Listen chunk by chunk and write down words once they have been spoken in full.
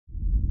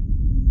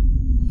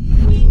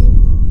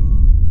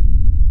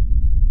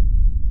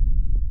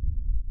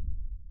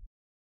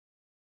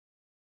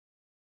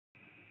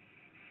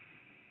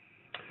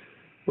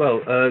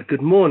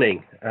Good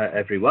morning,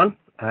 everyone,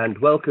 and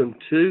welcome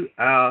to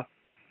our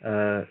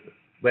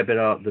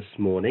webinar this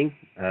morning.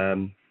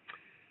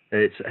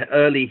 It's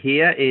early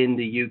here in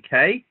the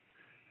UK.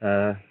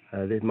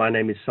 My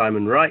name is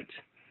Simon Wright,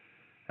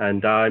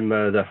 and I'm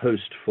the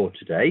host for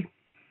today.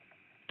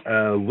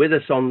 With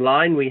us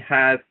online, we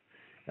have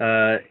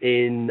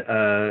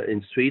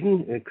in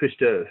Sweden,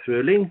 Krista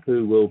Fröling,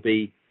 who will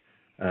be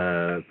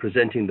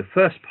presenting the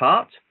first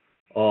part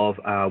of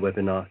our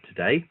webinar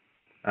today.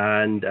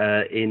 And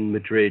in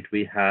Madrid,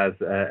 we have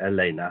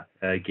Elena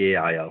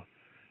Guiallo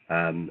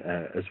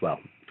as well.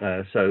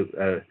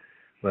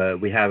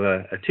 We have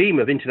a team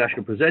of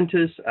international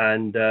presenters,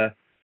 and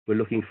we're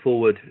looking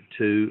forward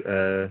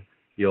to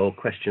your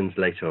questions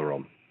later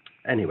on.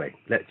 Anyway,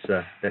 let's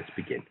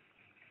begin.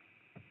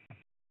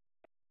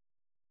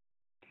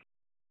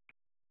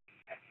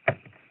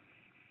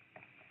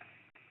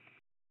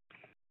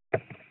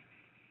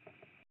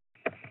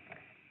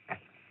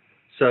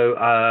 So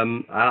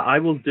I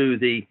will do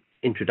the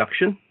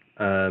introduction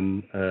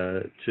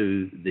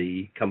to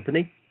the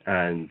company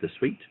and the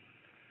suite.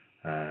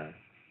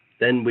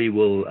 Then we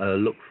will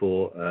look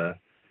for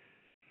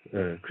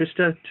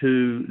Krista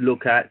to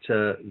look at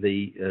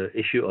the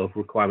issue of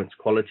requirements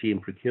quality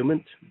and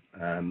procurement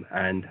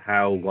and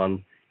how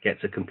one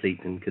gets a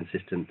complete and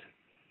consistent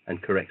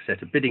and correct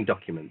set of bidding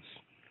documents.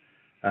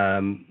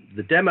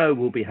 The demo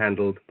will be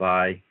handled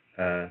by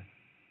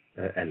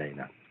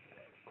Elena.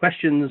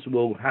 Questions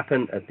will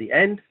happen at the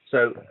end,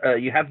 so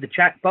you have the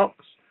chat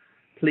box.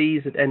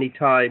 Please, at any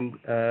time,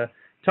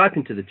 type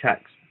into the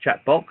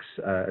chat box,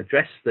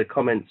 address the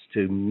comments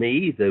to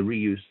me, the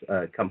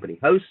Reuse company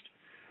host,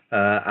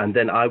 and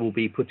then I will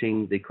be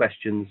putting the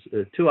questions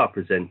to our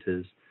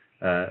presenters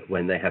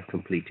when they have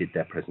completed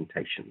their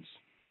presentations.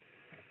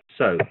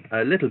 So,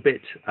 a little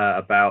bit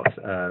about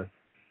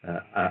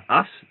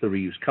us, the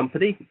Reuse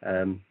company.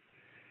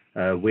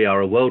 We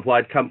are a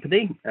worldwide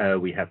company.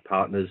 We have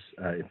partners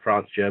in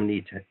France,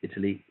 Germany,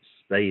 Italy,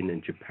 Spain,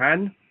 and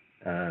Japan.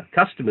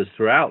 Customers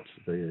throughout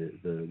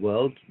the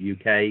world,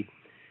 UK,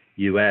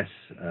 US,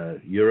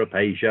 Europe,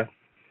 Asia.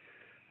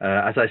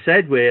 As I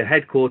said, we're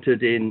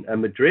headquartered in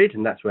Madrid,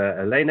 and that's where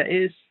Elena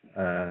is.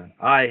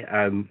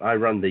 I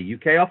run the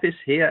UK office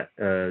here,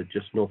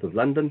 just north of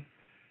London,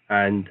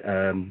 and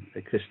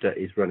Krista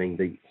is running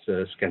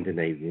the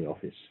Scandinavian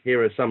office.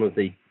 Here are some of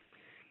the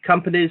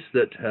companies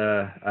that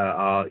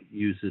are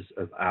users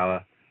of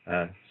our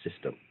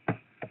system.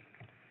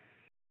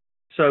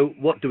 So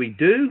what do we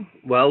do?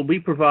 Well, we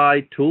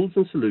provide tools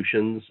and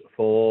solutions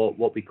for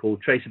what we call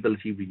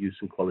traceability, reuse,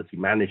 and quality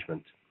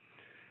management.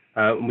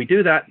 And we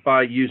do that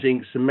by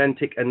using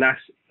semantic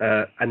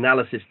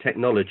analysis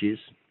technologies.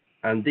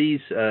 And these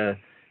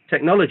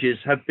technologies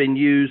have been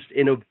used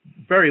in a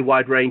very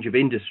wide range of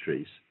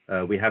industries.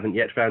 We haven't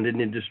yet found an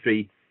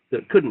industry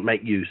that couldn't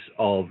make use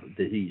of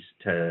these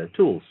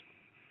tools.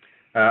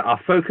 Our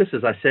focus,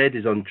 as I said,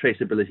 is on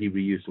traceability,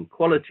 reuse, and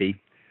quality,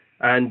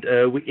 and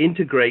we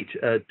integrate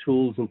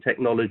tools and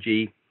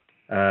technology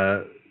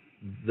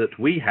that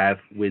we have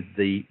with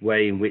the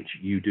way in which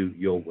you do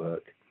your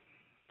work.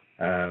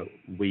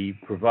 We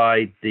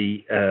provide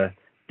the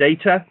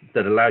data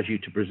that allows you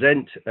to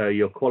present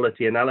your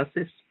quality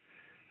analysis.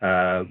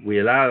 We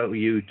allow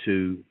you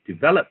to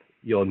develop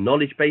your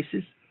knowledge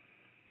bases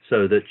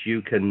so that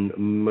you can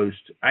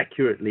most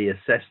accurately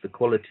assess the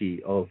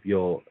quality of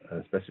your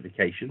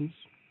specifications.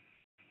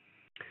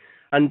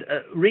 And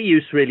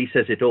reuse really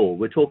says it all.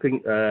 We're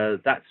talking,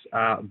 that's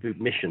our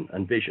mission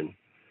and vision,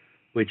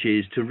 which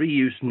is to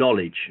reuse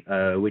knowledge,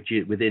 which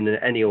is within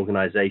any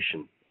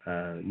organization.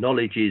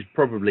 Knowledge is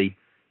probably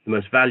the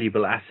most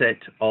valuable asset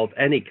of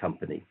any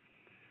company.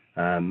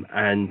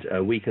 And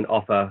we can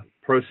offer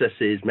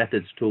processes,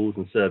 methods, tools,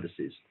 and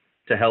services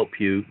to help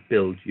you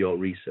build your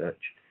research.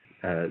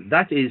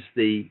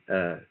 These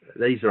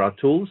are our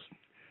tools.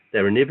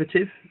 They're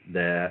innovative,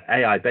 they're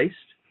AI-based,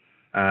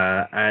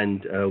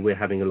 and we're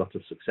having a lot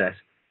of success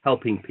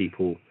helping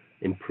people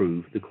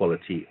improve the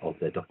quality of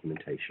their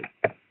documentation.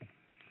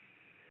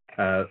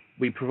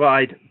 We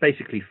provide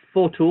basically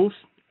 4 tools.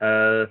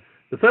 The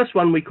first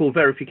one we call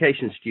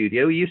Verification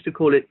Studio. We used to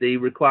call it the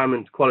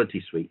Procurement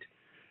Quality Suite,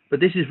 but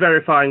this is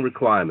verifying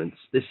requirements.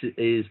 This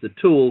is the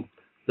tool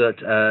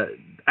that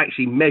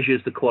actually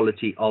measures the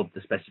quality of the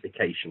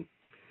specification.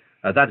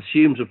 That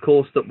assumes, of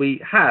course, that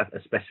we have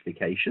a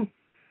specification.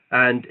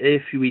 And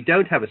if we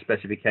don't have a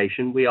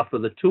specification, we offer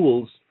the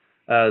tools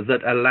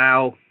that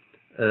allow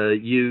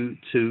you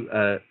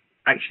to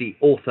actually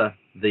author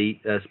the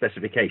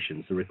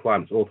specifications, the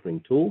requirements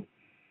authoring tool.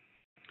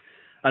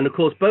 And of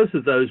course, both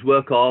of those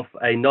work off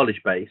a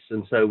knowledge base.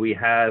 And so we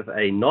have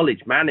a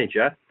knowledge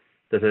manager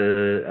that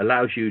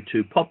allows you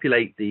to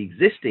populate the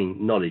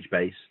existing knowledge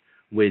base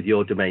with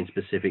your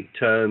domain-specific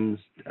terms,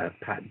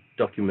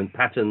 document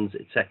patterns,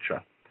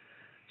 etc.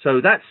 So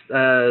that's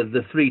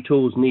the 3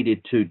 tools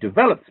needed to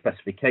develop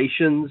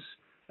specifications.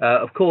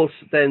 Of course,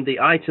 then the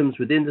items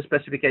within the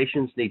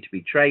specifications need to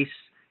be traced,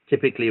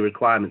 typically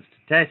requirements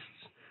to tests,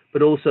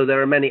 but also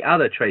there are many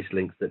other trace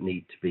links that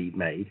need to be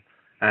made.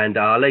 And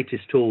our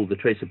latest tool, the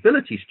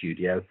Traceability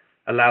Studio,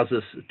 allows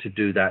us to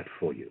do that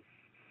for you.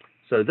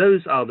 So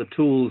those are the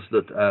tools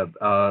that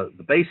are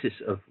the basis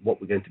of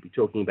what we're going to be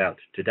talking about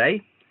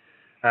today.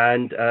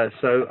 And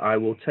so I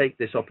will take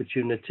this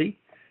opportunity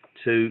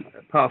to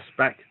pass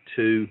back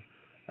to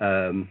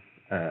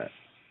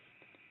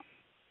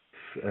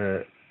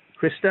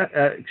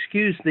Krista.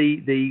 Excuse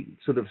the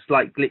sort of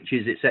slight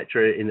glitches,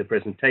 etc., in the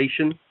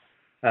presentation,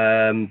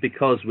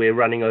 because we're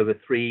running over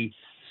 3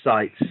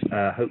 sites.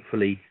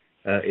 Hopefully,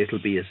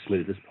 it'll be as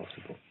smooth as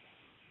possible.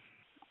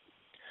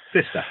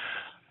 Krista.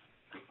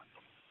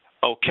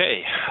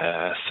 Okay,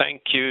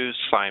 thank you,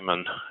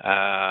 Simon.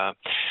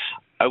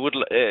 I would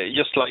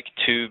just like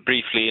to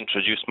briefly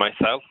introduce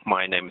myself.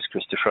 My name is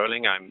Christer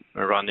Fröling. I'm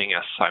running,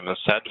 as Simon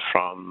said,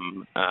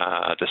 from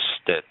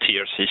the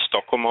TRC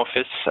Stockholm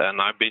office,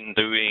 and I've been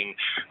doing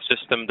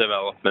system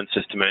development,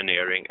 system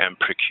engineering, and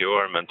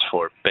procurement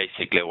for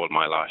basically all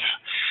my life.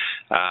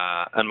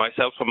 And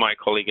myself and my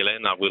colleague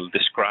Elena will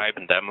describe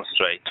and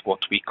demonstrate what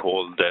we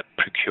call the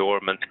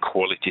Procurement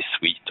Quality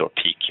Suite, or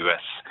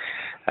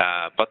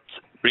PQS. But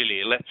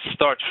really, let's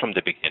start from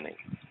the beginning.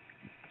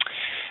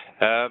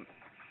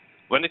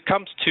 When it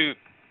comes to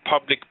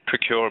public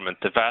procurement,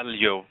 the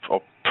value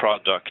of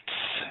products,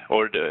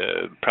 or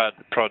the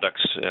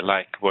products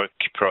like work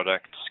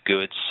products,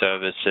 goods,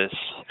 services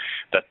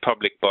that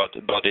public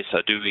bodies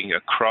are doing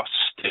across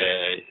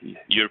the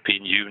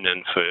European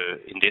Union, for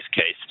in this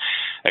case,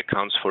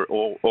 accounts for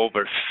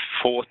over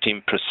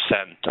 14%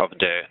 of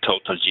the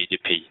total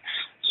GDP.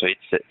 So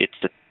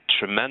it's a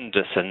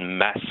tremendous and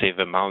massive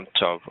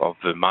amount of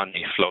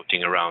money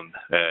floating around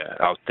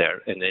out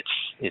there, and this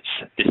is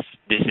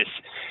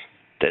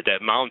the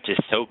amount is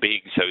so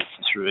big, so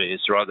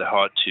it's rather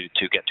hard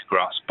to get a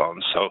grasp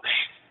on. So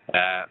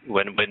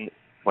when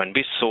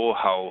we saw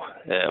how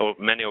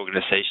many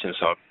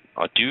organizations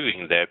are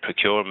doing their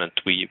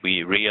procurement,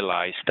 we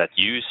realized that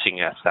using,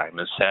 as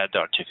Simon said,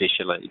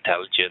 artificial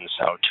intelligence,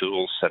 our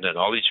tools, and a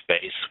knowledge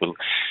base will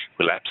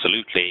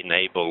absolutely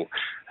enable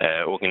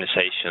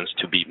organizations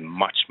to be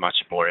much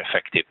more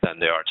effective than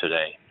they are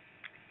today.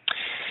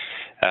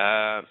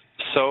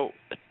 So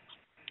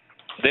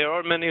there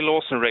are many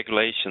laws and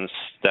regulations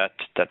that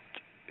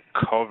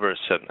covers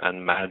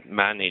and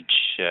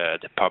manage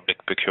the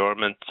public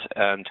procurement,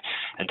 and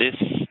this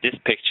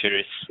picture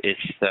is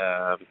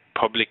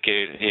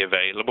publicly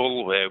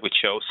available, which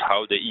shows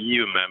how the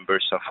EU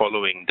members are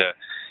following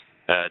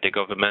the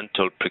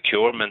governmental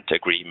procurement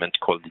agreement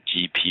called the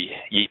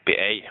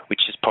GPA,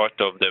 which is part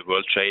of the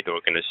World Trade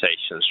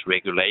Organization's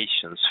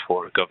regulations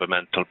for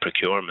governmental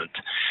procurement.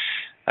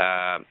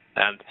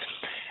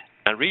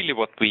 And really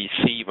what we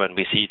see when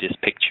we see this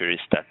picture is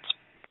that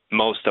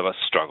most of us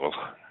struggle.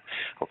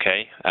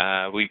 Okay,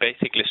 we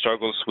basically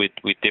struggles with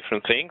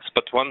different things,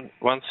 but one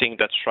thing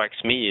that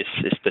strikes me is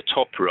the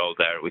top row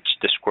there, which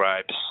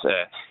describes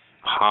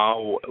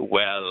how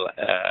well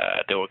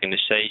the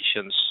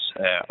organizations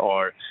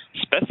are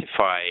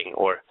specifying,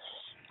 or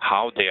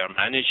how they are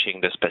managing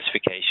the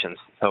specifications,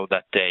 so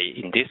that they,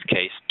 in this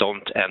case,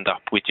 don't end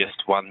up with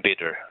just one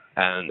bidder.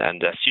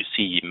 And as you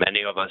see,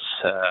 many of us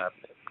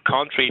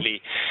can't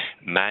really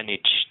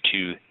manage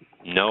to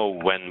know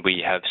when we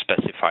have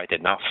specified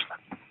enough.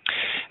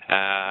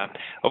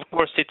 Of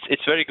course,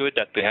 it's very good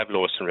that we have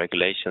laws and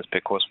regulations,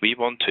 because we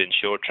want to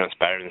ensure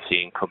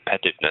transparency and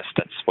competitiveness.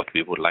 That's what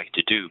we would like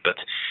to do. But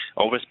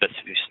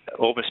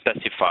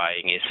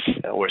over-specifying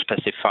or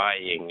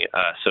specifying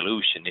a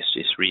solution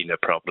is really a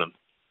problem.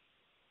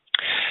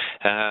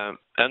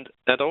 And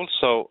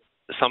also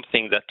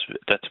something that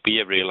we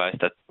have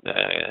realized that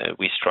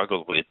we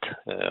struggle with,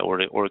 or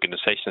the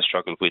organizations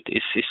struggle with,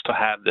 is to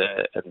have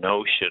a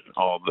notion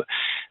of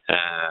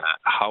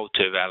how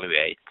to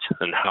evaluate,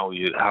 and how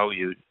you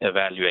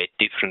evaluate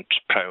different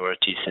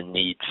priorities and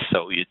needs,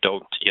 so you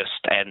don't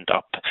just end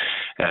up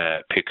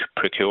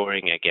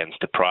procuring against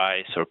the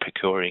price, or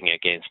procuring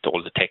against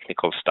all the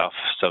technical stuff,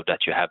 so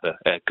that you have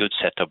a good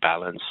set of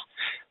balance.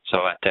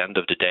 So at the end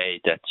of the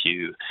day, that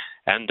you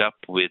end up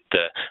with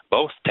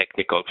both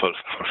technical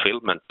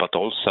fulfillment, but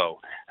also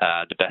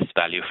the best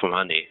value for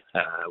money,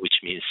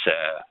 which means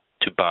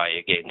to buy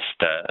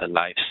against a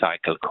life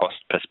cycle cost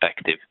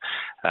perspective,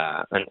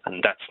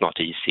 and that's not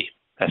easy,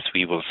 as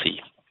we will see.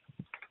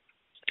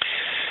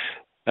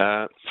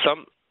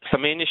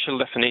 Some initial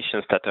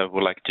definitions that I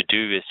would like to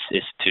do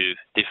is to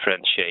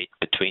differentiate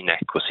between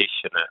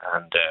acquisition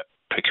and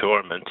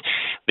procurement.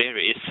 There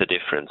is a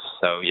difference,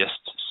 so just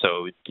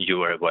so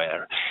you are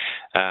aware.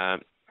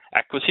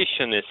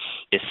 Acquisition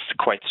is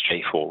quite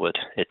straightforward.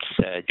 It's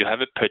you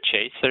have a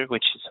purchaser,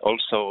 which is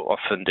also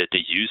often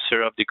the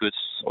user of the goods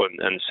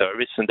and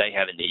service, and they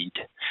have a need.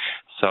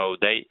 So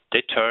they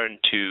turn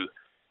to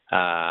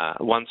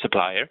one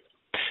supplier.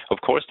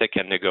 Of course, they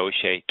can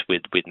negotiate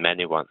with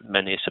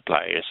many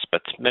suppliers,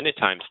 but many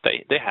times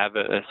they have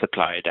a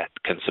supplier that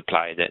can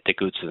supply the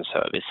goods and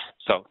service.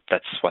 So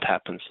that's what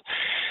happens.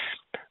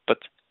 But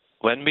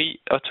when we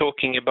are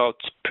talking about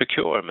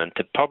procurement,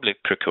 the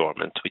public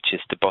procurement, which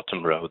is the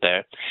bottom row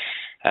there,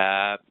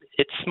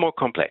 it's more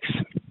complex.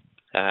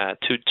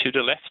 To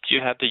the left,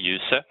 you have the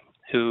user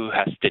who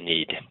has the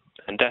need,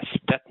 and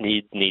that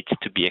need needs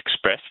to be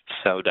expressed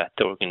so that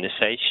the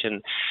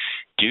organization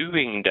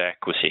doing the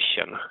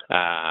acquisition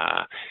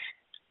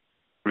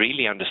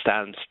really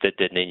understands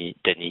the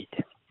need.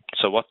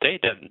 So what they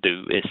then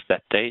do is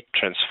that they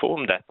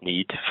transform that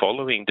need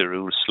following the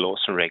rules,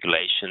 laws, and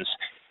regulations,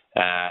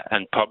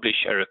 and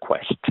publish a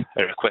request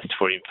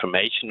for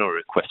information, or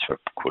request for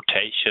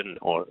quotation,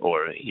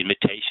 or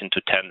invitation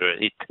to tender.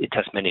 It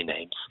has many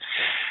names,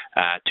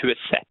 to a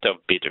set of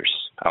bidders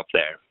out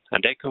there,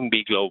 and they can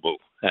be global,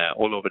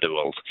 all over the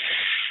world.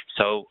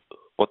 So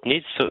what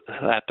needs to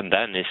happen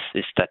then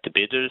is that the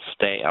bidders,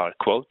 they are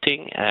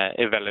quoting,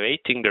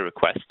 evaluating the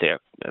request, they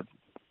are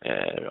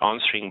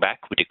answering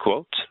back with a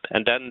quote,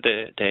 and then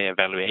the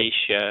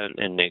evaluation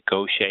and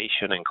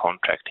negotiation and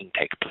contracting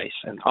take place.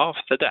 And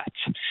after that,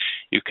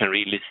 you can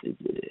really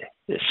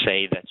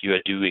say that you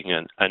are doing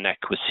an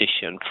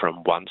acquisition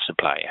from one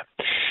supplier.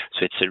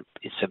 So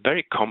it's a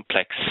very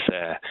complex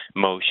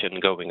motion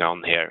going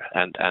on here,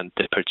 and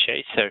the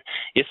purchaser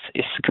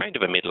is kind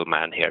of a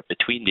middleman here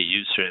between the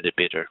user and the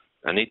bidder,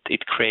 and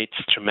it creates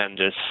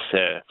tremendous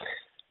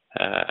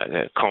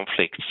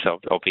conflicts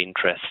of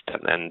interest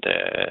and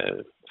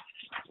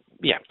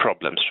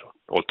problems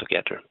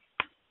altogether.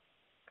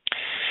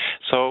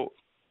 So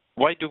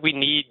why do we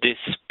need this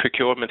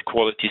Procurement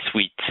Quality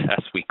Suite,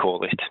 as we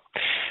call it?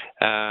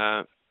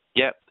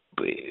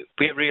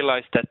 We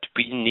realized that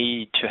we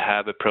need to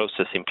have a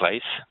process in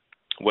place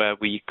where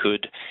we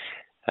could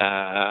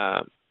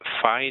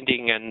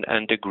finding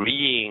and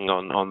agreeing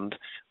on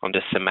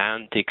the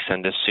semantics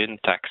and the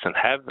syntax, and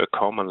have a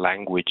common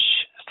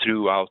language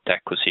throughout the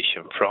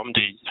acquisition from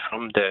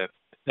the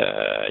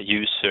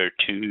user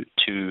to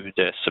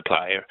the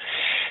supplier,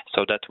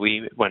 so that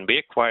when we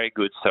acquire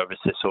goods,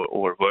 services,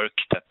 or work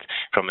that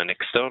from an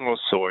external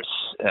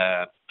source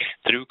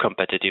through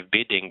competitive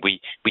bidding, we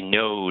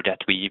know that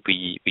we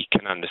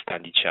can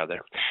understand each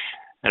other.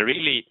 And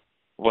really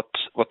what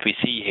we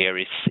see here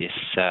is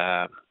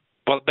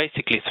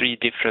basically three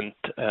different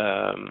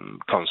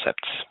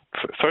concepts.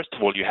 First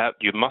of all,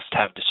 you must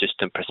have the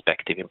system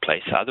perspective in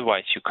place,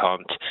 otherwise you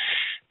can't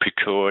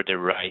procure the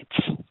right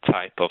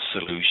type of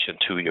solution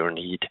to your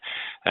need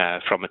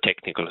from a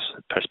technical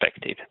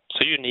perspective.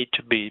 So you need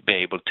to be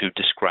able to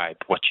describe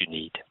what you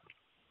need.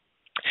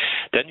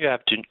 Then you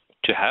have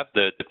to have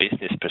the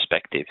business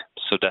perspective,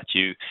 so that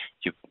you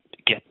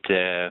get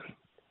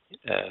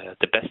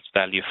the best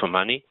value for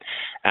money,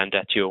 and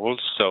that you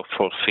also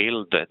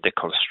fulfill the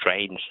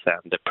constraints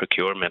and the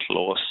procurement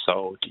laws,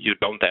 so you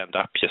don't end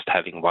up just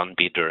having one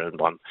bidder and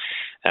one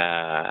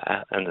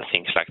and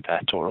things like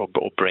that, or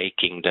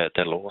breaking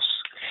the laws.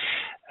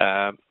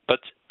 But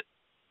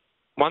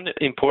one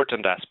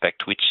important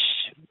aspect, which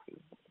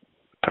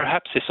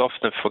perhaps is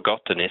often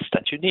forgotten, is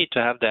that you need to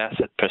have the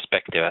asset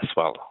perspective as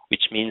well,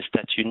 which means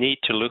that you need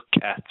to look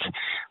at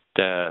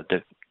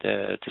the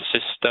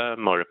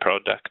system or a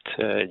product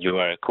you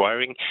are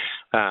acquiring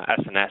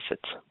as an asset,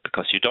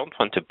 because you don't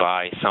want to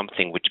buy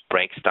something which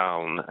breaks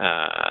down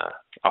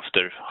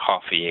after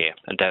half a year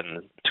and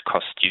then to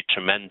cost you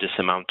tremendous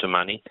amount of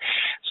money.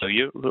 So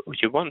you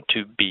want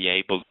to be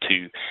able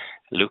to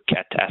look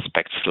at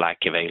aspects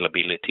like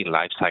availability,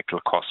 life cycle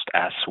cost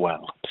as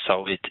well.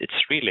 So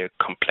it's really a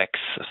complex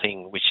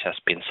thing which has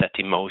been set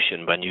in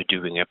motion when you're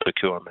doing a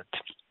procurement.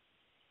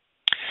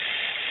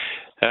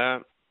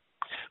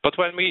 But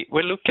when we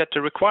look at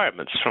the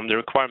requirements from the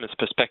requirements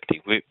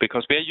perspective,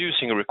 because we are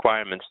using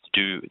requirements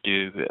to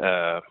do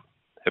a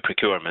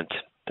procurement,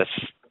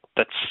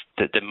 that's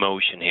the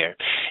motion here,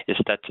 is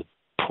that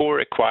poor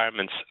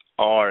requirements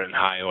are in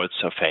high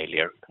odds of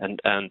failure.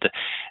 And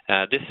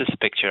this is a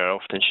picture I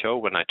often show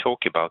when I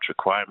talk about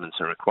requirements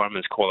and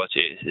requirements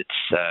quality.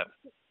 It's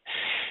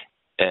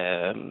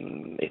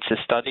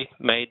a study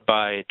made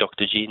by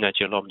Dr. Gina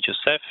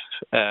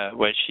Jolom-Joseph,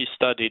 where she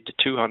studied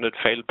 200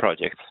 failed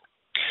projects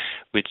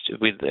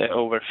with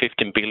over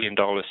 $15 billion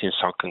in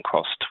sunken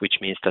cost, which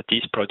means that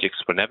these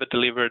projects were never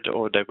delivered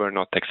or they were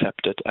not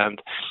accepted.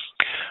 And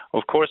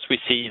of course, we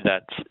see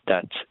that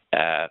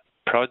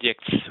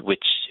projects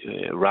which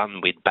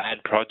run with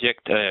bad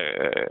project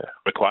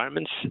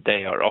requirements,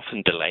 they are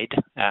often delayed,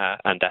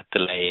 and that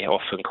delay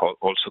often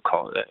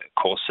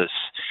causes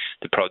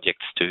the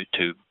projects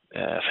to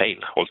fail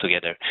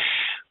altogether.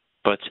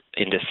 But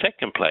in the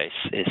second place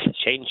is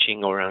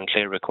changing or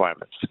unclear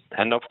requirements.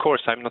 And of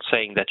course, I'm not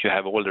saying that you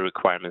have all the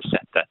requirements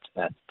at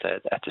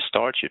the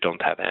start. You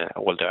don't have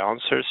all the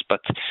answers,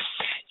 but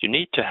you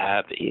need to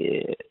have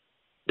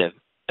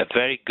a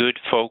very good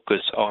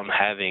focus on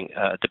having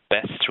the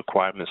best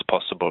requirements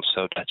possible,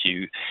 so that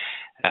you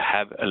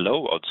have a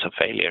low odds of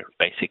failure,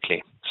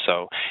 basically.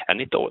 So,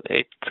 and it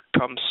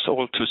comes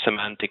all to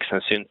semantics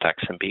and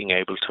syntax and being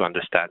able to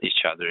understand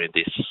each other in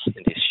this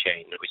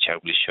chain, which I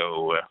will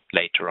show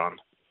later on.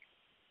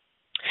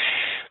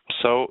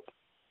 So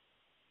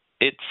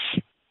it's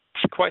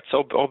quite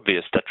so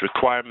obvious that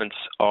requirements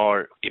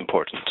are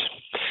important.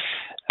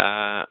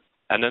 And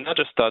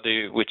another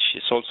study which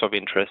is also of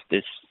interest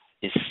is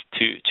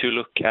to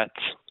look at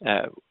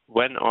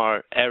when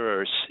are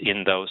errors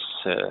in those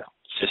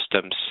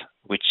systems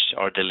which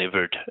are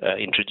delivered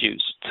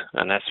introduced.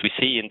 And as we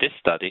see in this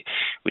study,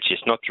 which is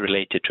not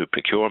related to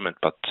procurement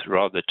but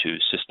rather to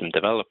system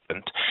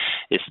development,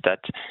 is that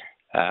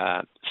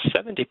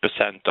 70%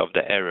 of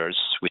the errors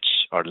which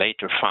are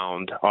later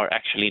found are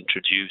actually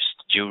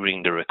introduced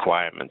during the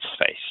requirements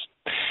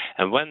phase.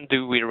 And when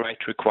do we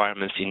write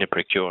requirements in the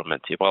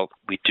procurement? Well,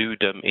 we do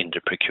them in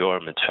the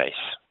procurement phase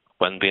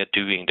when we are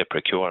doing the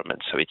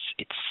procurement. So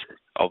it's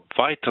of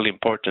vital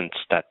importance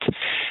that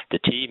the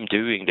team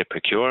doing the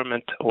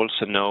procurement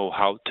also know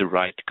how to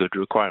write good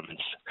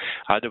requirements.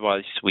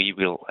 Otherwise, we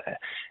will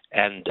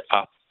end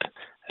up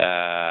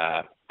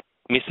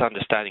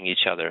misunderstanding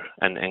each other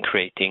and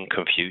creating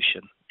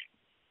confusion.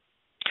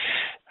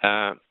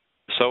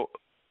 So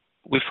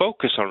we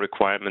focus on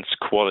requirements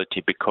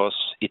quality because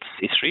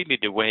it's really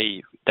the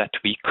way that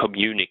we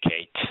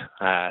communicate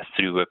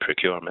through a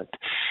procurement.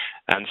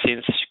 And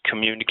since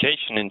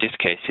communication in this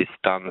case is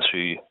done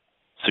through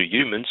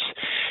humans,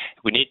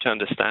 we need to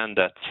understand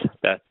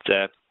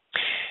that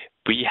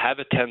we have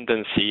a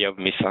tendency of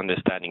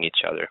misunderstanding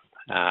each other.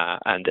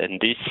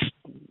 And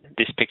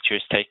this picture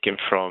is taken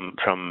from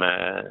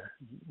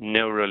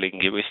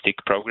neurolinguistic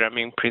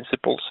programming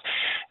principles,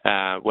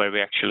 where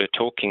we're actually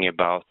talking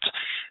about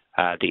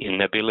the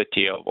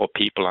inability of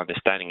people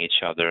understanding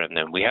each other. And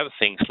then we have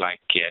things like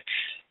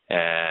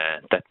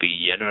that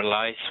we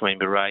generalize when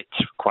we write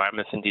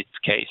requirements in this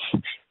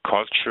case.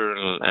 Culture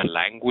and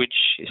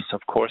language is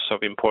of course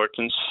of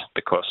importance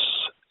because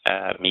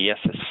me as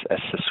a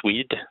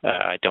Swede,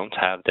 I don't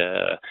have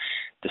the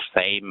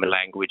same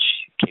language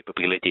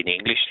capability in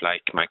English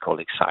like my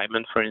colleague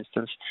Simon, for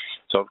instance.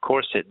 So of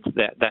course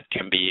that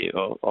can be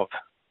of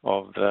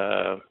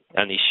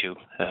an issue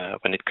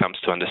when it comes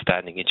to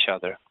understanding each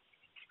other.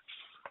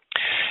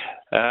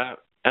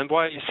 And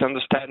why is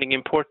understanding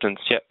important?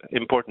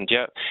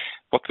 Yeah.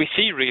 What we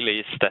see really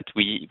is that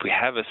we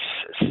have a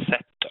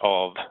set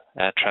of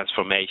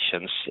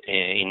transformations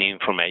in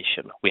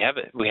information. We have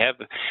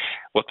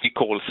what we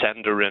call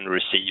sender and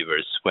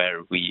receivers,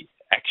 where we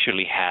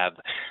actually have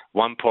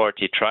one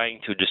party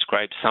trying to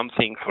describe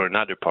something for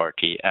another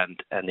party,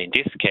 and in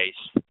this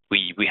case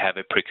we have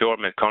a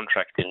procurement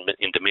contract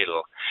in the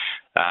middle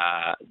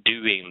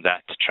doing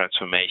that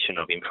transformation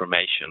of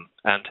information.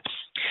 And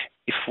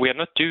if we are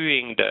not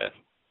doing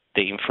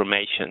the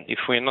information, if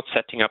we're not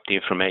setting up the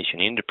information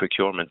in the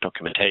procurement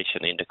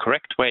documentation in the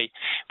correct way,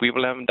 we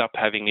will end up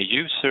having a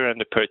user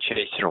and a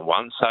purchaser on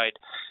one side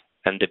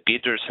and the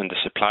bidders and the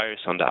suppliers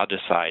on the other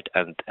side,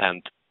 and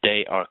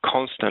they are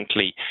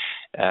constantly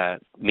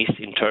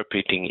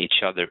misinterpreting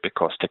each other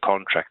because the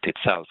contract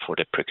itself or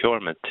the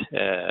procurement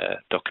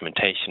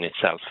documentation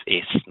itself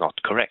is not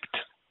correct.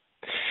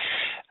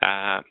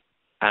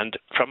 And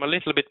from a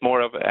little bit more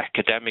of an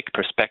academic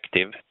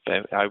perspective,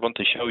 I want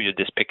to show you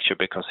this picture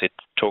because it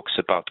talks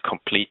about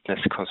completeness,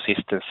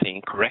 consistency,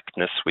 and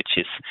correctness, which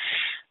is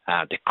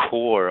the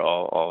core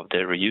of the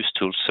reuse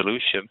tool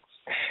solution.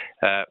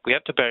 We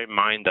have to bear in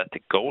mind that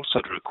the goals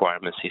of the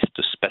requirements is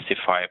to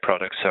specify a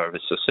product,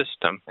 service, or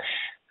system,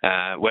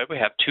 where we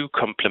have two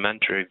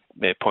complementary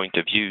point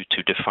of view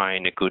to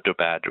define a good or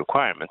bad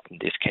requirement in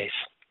this case.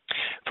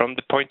 From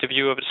the point of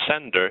view of the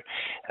sender,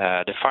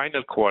 the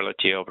final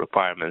quality of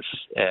requirements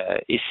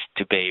is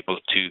to be able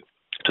to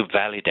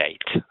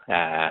validate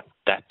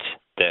that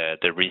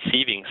the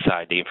receiving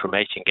side, the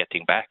information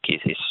getting back is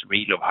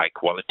real of high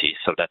quality,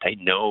 so that I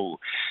know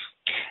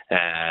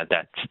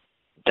that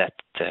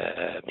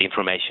the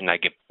information I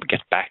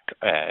get back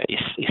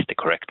is the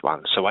correct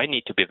one. So I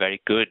need to be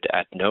very good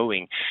at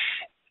knowing,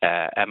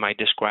 am I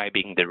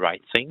describing the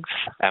right things?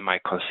 Am I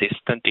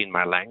consistent in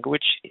my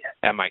language?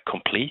 Am I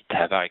complete?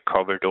 Have I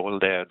covered all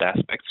the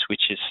aspects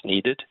which is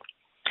needed?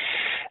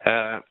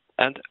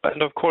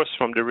 And of course,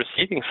 from the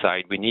receiving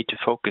side, we need to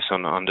focus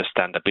on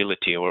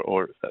understandability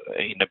or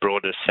in a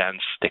broader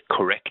sense, the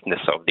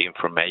correctness of the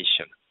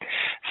information,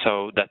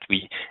 so that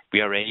we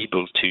are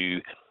able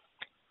to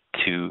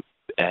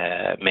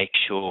make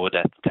sure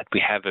that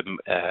we have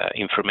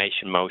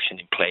information motion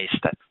in place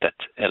that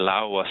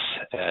allow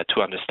us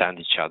to understand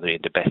each other in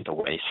the best of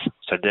ways.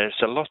 So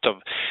there's a lot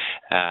of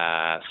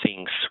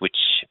things which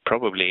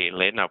probably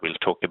Lena will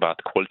talk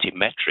about, quality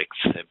metrics,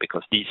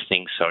 because these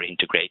things are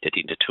integrated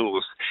in the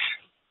tools,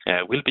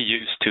 will be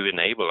used to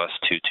enable us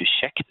to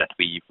check that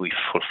we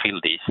fulfill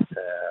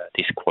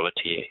these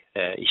quality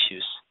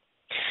issues.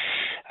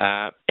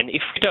 And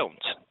if we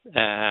don't,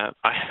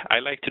 I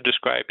like to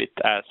describe it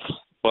as,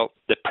 well,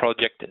 the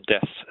project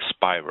death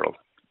spiral.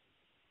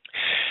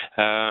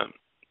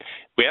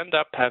 We end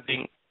up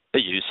having a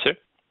user,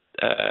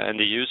 and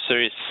the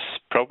user is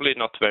probably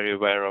not very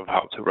aware of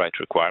how to write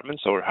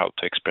requirements or how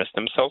to express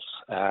themselves.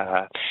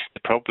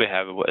 They probably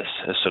have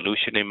a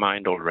solution in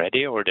mind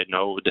already, or they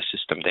know the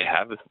system they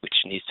have which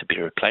needs to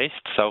be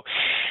replaced. So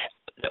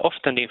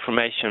often the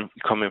information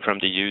coming from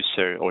the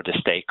user or the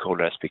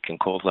stakeholder, as we can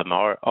call them,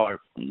 are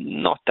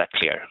not that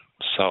clear.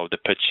 So the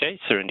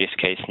purchaser in this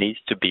case needs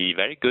to be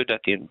very good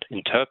at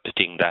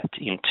interpreting that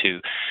into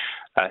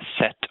a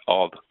set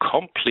of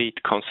complete,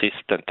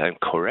 consistent, and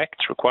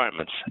correct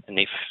requirements. And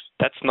if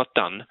that's not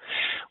done,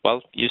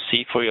 well, you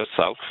see for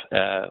yourself,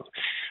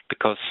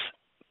 because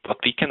what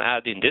we can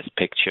add in this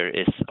picture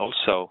is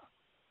also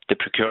the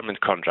procurement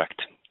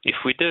contract. If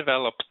we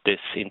develop this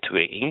into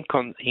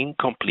an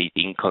incomplete,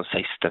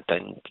 inconsistent,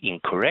 and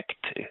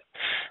incorrect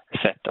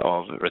set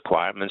of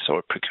requirements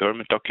or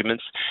procurement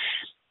documents,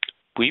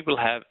 we will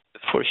have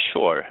for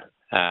sure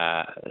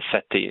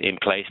set in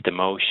place the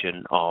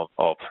motion of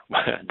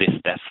this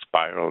death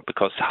spiral,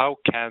 because how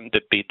can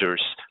the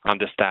bidders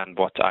understand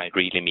what I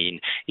really mean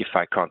if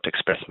I can't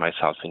express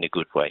myself in a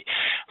good way?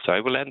 So I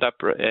will end up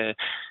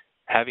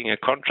having a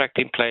contract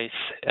in place,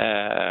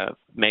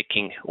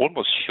 making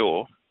almost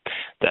sure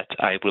that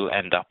I will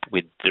end up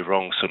with the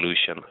wrong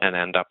solution and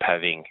end up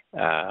having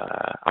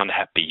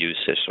unhappy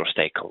users or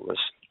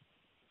stakeholders.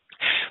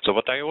 So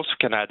what I also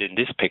can add in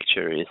this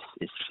picture is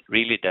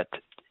really that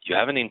you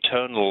have an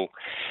internal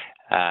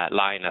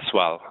line as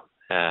well.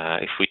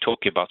 If we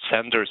talk about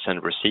senders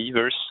and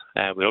receivers,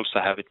 we also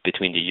have it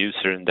between the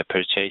user and the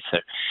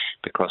purchaser,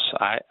 because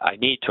I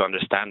need to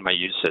understand my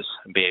users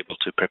and be able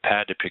to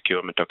prepare the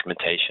procurement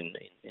documentation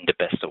in the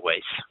best of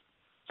ways.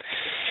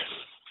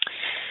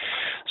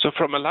 So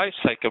from a life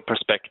cycle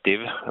perspective,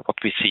 what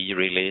we see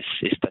really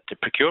is that the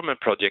procurement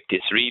project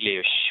is really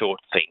a short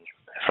thing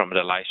from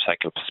the life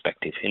cycle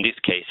perspective. In this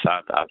case,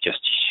 I'll just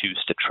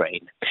choose the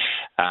train.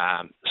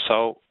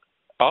 So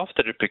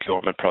after the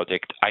procurement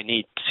project, I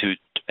need to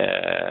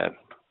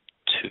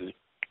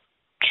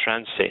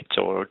transit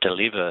or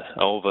deliver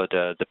over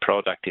the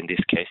product, in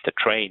this case the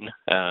train,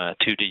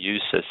 to the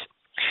users.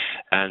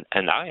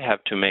 And I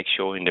have to make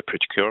sure in the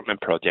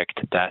procurement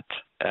project that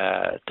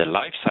the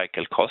life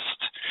cycle cost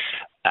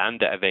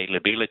and the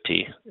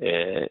availability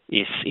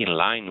is in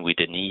line with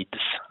the needs,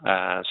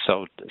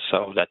 so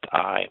that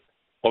I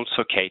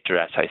also cater,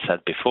 as I said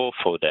before,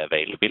 for the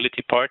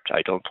availability part.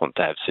 I don't want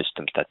to have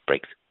systems that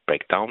break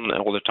down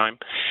all the time,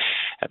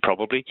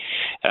 probably,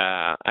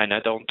 and I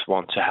don't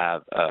want to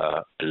have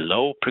a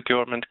low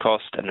procurement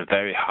cost and a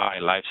very high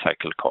life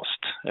cycle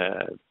cost,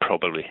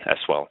 probably as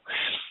well.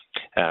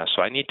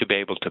 So I need to be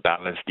able to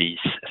balance these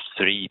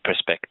three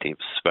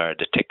perspectives, where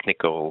the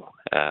technical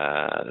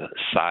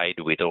side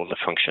with all the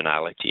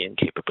functionality and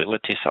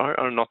capabilities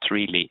are not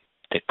really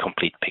the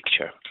complete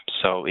picture.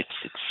 So it's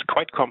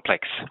quite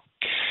complex.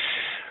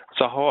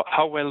 So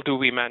how well do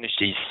we manage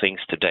these things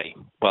today?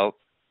 Well,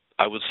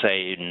 I would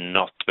say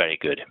not very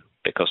good,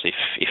 because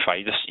if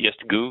I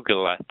just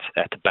Google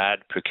at bad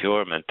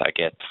procurement, I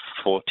get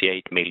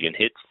 48 million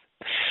hits,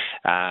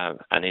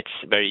 and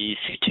it's very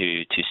easy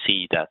to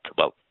see that,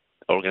 well,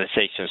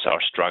 organizations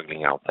are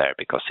struggling out there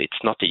because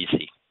it's not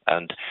easy.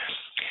 And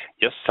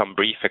just some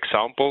brief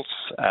examples.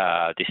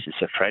 This is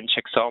a French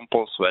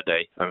example where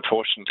they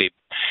unfortunately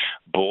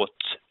bought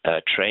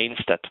trains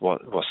that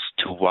was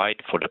too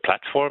wide for the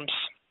platforms.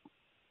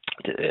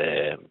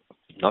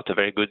 Not a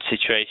very good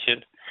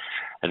situation.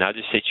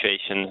 Another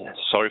situation,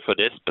 sorry for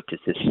this, but this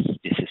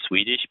is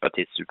Swedish, but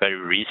it's very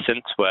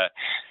recent, where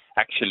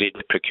actually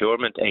the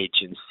procurement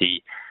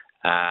agency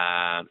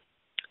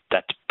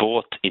that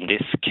bought, in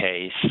this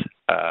case,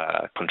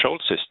 a control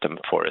system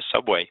for a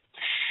subway,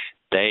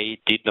 they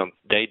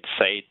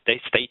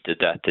stated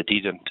that they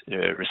didn't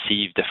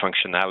receive the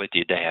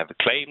functionality they have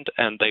claimed,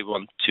 and they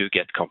want to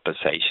get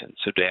compensation,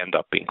 so they end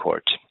up in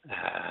court.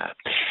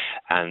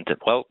 And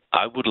well,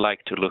 I would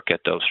like to look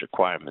at those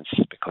requirements,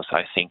 because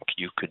I think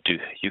you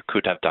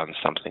could have done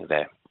something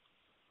there.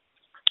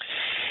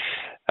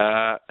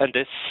 And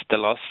the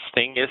last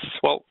thing is,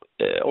 well,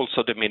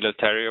 also the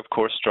military, of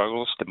course,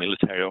 struggles. The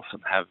military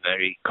often have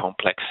very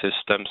complex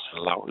systems,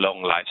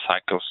 long life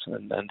cycles,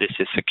 and this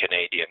is a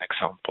Canadian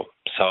example.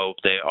 So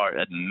there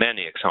are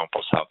many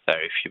examples out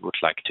there if you would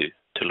like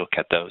to look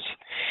at those.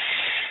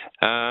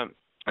 And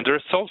the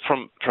result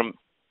from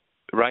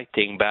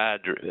writing bad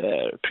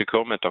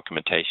procurement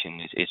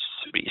documentation is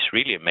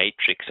really a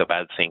matrix of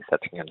bad things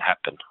that can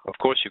happen. Of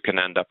course, you can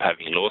end up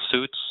having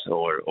lawsuits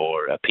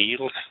or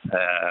appeals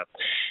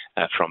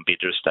from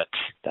bidders that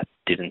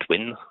didn't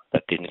win,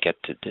 that didn't get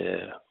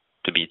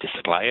to be the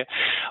supplier,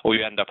 or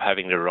you end up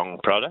having the wrong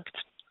product,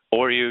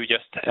 or you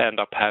just end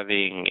up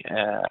having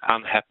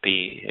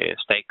unhappy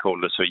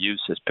stakeholders or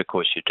users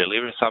because you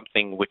deliver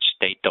something which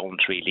they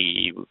don't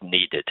really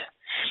needed.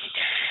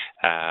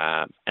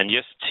 And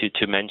just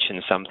to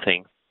mention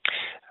something,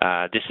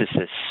 this is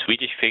a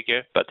Swedish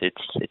figure, but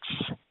it's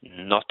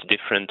not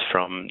different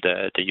from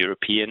the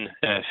European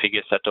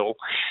figures at all.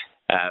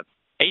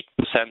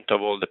 8%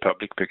 of all the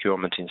public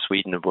procurement in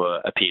Sweden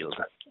were appealed,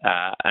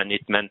 and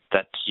it meant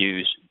that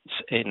you,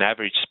 in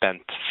average,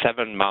 spent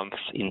 7 months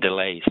in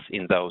delays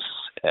in those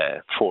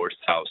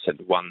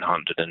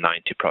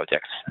 4,190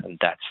 projects, and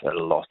that's a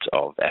lot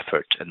of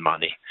effort and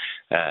money,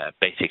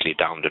 basically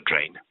down the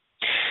drain.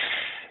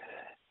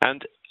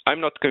 And I'm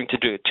not going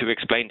to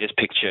explain this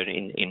picture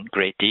in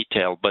great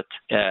detail, but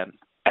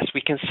as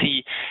we can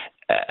see,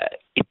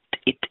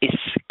 it is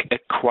a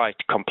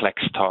quite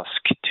complex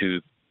task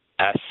to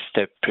as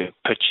the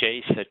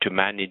purchaser to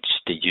manage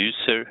the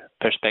user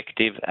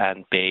perspective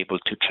and be able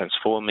to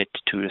transform it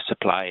to a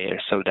supplier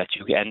so that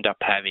you end up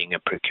having a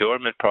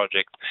procurement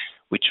project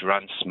which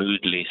runs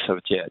smoothly, so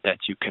that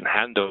you can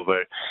hand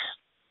over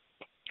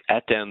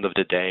at the end of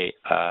the day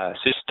a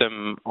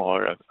system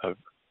or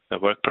a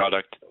work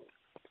product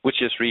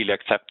which is really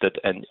accepted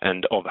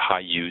and of high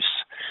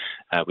use,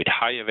 with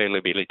high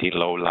availability,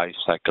 low life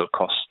cycle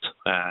cost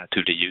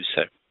to the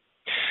user.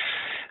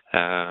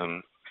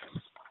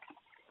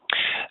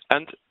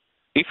 And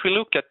if we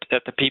look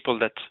at the people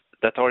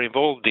that are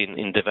involved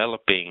in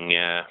developing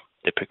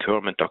the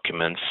procurement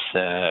documents,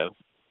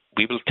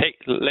 we will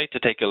later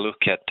take a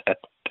look at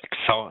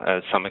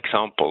some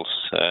examples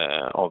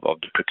of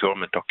the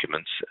procurement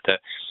documents.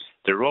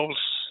 The roles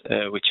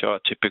which are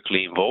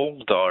typically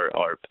involved are,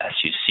 as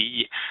you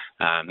see,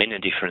 many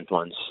different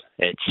ones.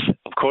 It's,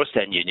 of course,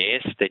 the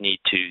engineers. They need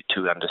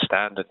to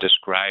understand and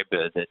describe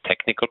the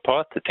technical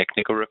part, the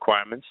technical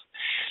requirements.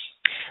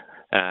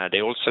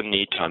 They also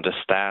need to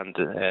understand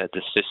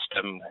the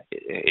system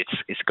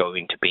is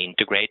going to be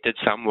integrated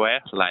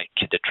somewhere, like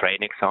the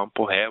train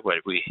example here,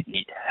 where we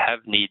have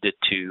needed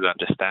to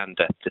understand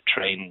that the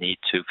train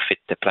needs to fit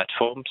the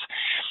platforms.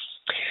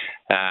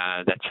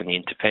 That's an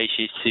interface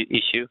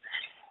issue.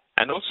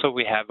 And also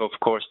we have, of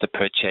course, the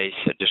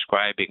purchaser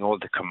describing all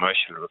the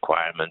commercial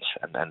requirements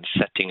and then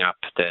setting up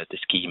the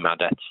schema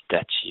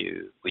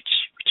which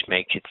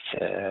make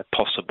it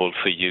possible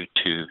for you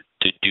to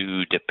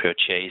do the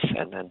purchase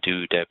and then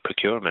do the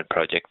procurement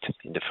project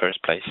in the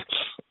first place.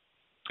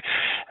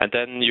 And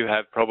then you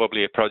have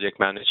probably a project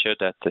manager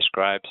that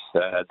describes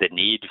the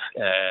need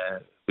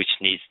which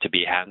needs to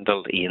be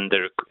handled in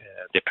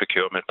the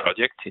procurement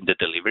project, in the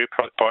delivery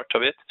part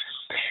of it.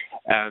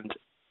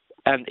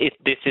 And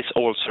this is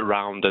all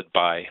surrounded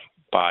by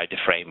the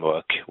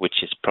framework,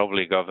 which is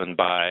probably governed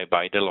by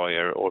the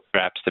lawyer or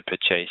perhaps the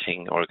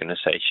purchasing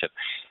organization,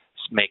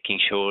 making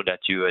sure that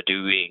you are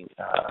doing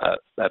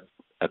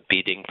a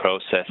bidding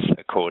process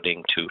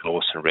according to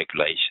laws and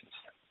regulations.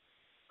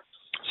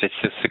 So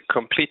it's a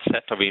complete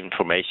set of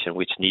information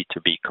which need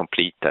to be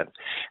complete and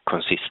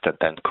consistent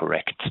and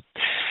correct.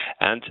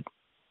 And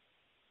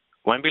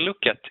when we look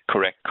at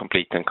correct,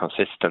 complete, and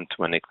consistent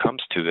when it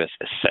comes to a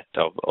set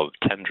of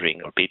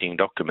tendering or bidding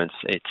documents,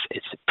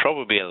 it's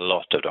probably a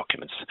lot of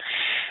documents.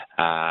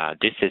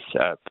 This is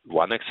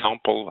one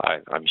example.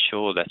 I'm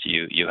sure that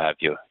you have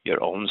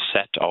your own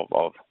set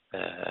of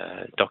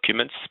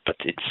documents, but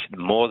it's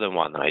more than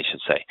one, I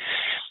should say.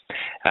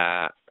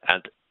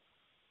 And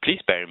please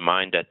bear in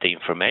mind that the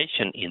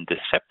information in the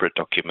separate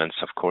documents,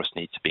 of course,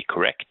 needs to be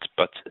correct.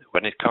 But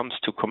when it comes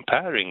to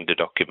comparing the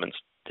documents,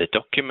 the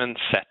document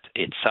set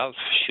itself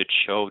should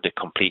show the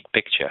complete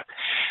picture.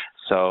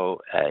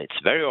 So it's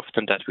very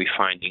often that we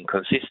find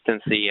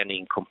inconsistency and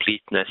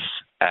incompleteness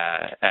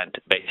and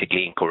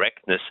basically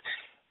incorrectness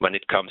when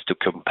it comes to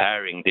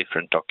comparing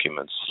different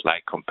documents,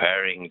 like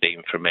comparing the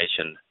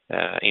information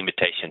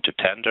invitation to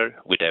tender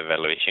with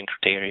evaluation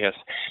criteria,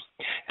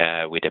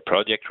 with the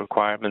project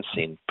requirements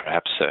in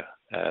perhaps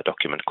a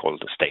document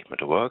called a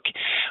statement of work,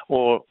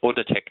 or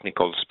the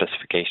technical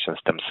specifications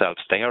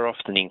themselves. They are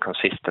often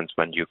inconsistent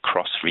when you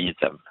cross-read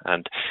them.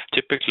 And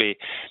typically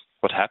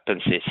what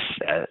happens is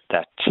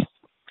that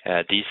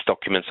these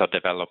documents are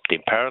developed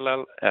in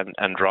parallel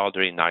and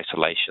rather in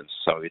isolation.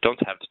 So you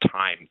don't have the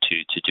time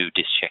to do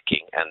this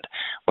checking. And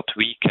what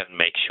we can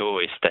make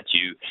sure is that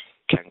you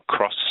can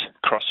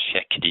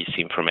cross-check these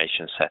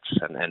information sets,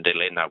 and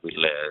Elena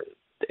will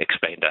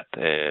explain that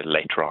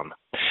later on.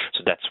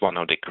 So that's one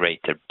of the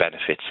greater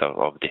benefits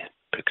of the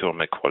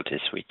Procurement Quality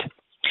Suite.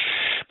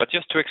 But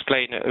just to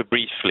explain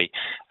briefly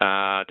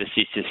the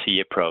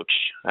CQC approach,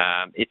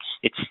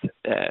 it's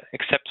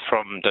except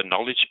from the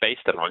knowledge base,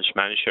 the knowledge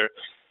manager,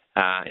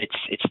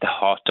 it's the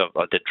heart of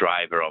the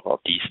driver of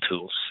these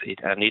tools,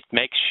 and it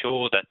makes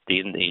sure that the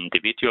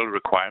individual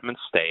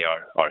requirements they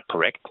are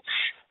correct,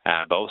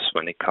 both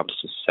when it comes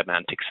to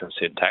semantics and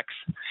syntax.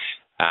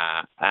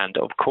 And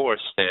of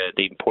course,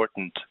 the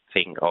important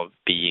thing of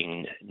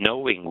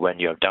knowing when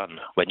you're done,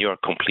 when you're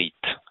complete,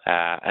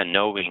 and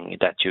knowing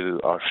that you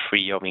are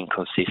free of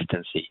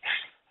inconsistency.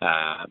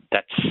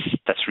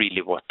 That's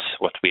really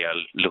what we are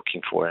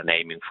looking for and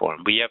aiming for.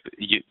 And we have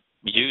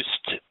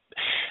used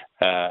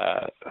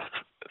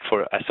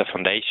as a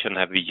foundation,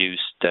 have we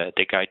used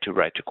the Guide to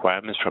Right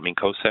Requirements from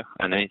Incosa,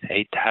 and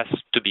it has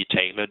to be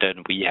tailored,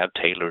 and we have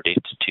tailored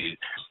it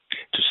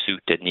to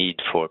suit the need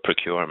for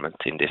procurement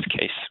in this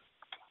case.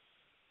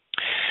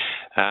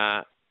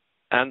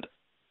 And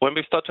when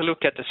we start to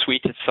look at the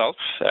suite itself,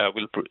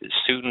 we'll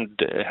soon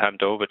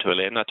hand over to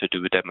Elena to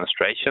do a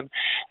demonstration.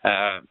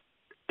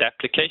 The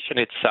application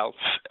itself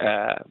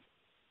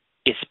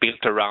is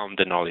built around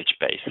the knowledge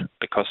base,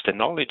 because the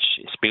knowledge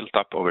is built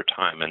up over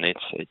time, and it's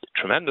a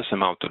tremendous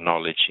amount of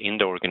knowledge in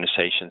the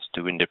organizations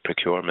doing the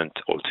procurement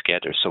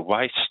altogether. So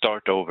why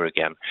start over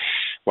again?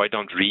 Why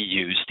don't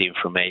reuse the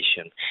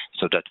information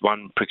so that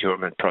one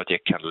procurement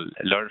project can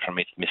learn from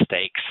its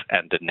mistakes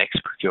and the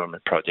next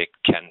procurement project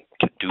can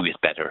do it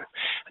better?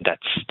 And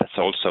that's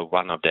also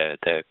one of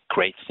the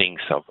great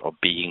things of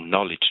being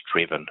knowledge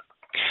driven,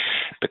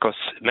 because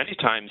many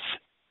times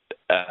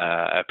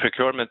a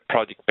procurement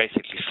project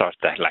basically starts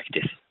like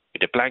this,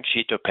 with a blank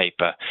sheet of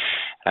paper,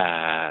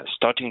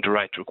 starting to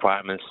write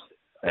requirements,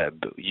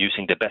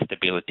 using the best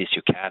abilities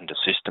you can. The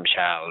system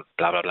shall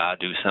blah blah blah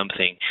do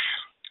something.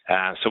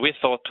 So we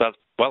thought,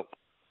 well,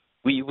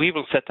 we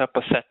will set up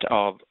a set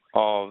of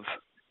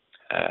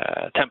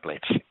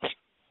templates,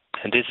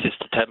 and this is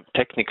the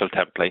technical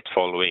template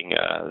following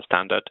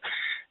standard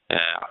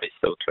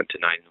ISO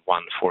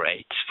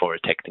 29148 for a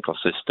technical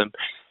system.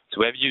 So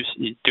we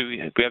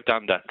have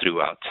done that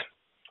throughout.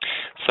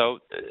 So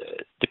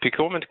the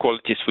Procurement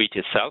Quality Suite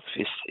itself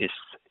is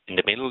in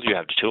the middle. You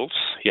have the tools,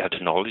 you have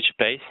the knowledge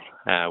base,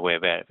 where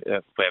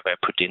we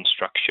put in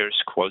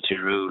structures, quality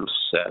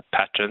rules,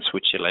 patterns,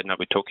 which Elena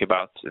will talk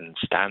about, and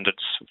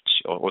standards,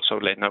 which also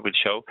Elena will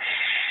show.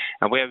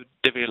 And we have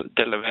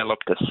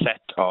developed a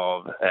set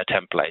of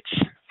templates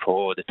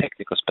for the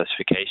technical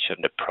specification,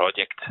 the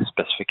project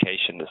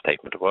specification, the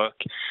statement of work,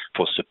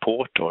 for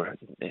support, or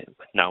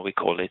now we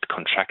call it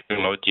contractual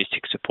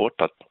logistic support,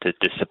 but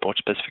the support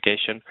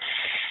specification.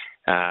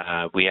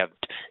 We have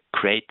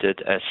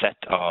created a set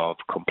of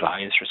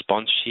compliance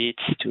response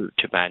sheets to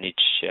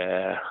manage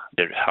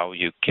how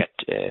you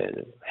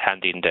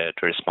hand in the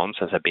response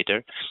as a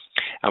bidder.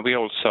 And we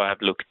also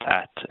have looked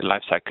at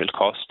lifecycle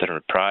cost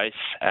and price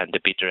and the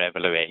bidder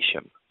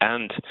evaluation.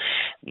 And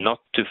not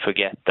to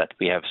forget that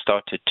we have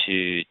started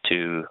to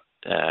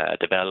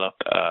develop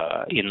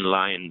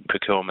inline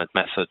procurement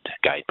method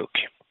guidebook.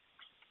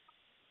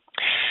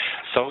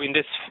 So in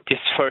this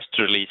first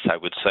release, I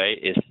would say,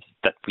 is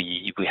that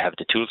we have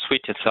the tool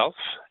suite itself,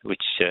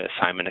 which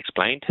Simon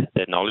explained,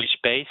 the knowledge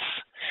base,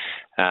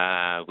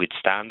 with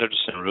standards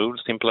and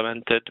rules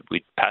implemented,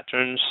 with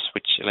patterns,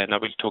 which Elena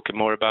will talk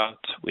more about,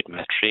 with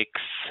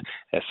metrics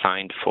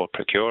assigned for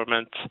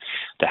procurement,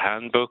 the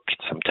handbook,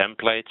 some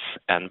templates,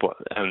 and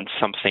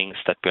some things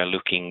that we are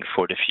looking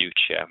for the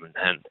future.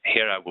 And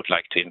here I would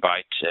like to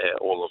invite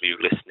all of you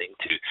listening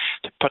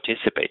to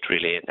participate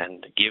really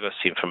and give us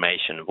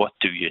information. What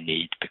do you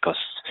need? Because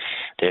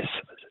there's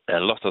a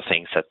lot of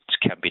things that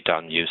can be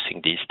done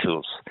using these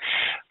tools.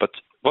 But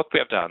what we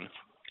have done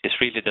is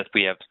really that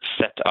we have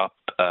set up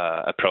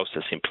a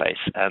process in place.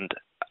 And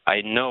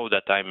I know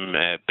that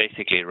I'm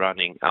basically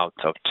running out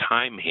of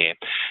time here,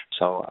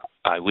 so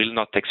I will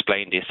not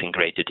explain this in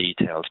greater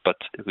details, but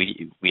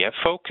we have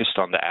focused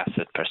on the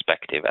asset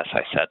perspective, as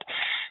I said,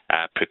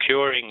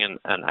 procuring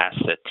an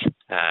asset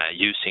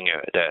using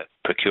the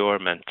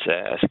procurement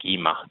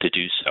schema to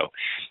do so.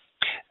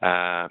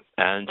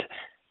 And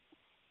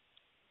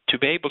to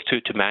be able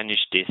to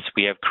manage this,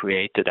 we have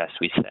created, as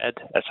we said,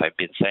 as I've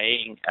been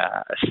saying,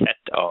 a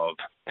set of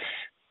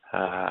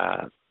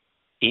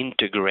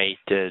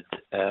integrated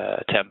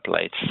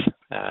templates,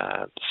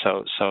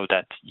 so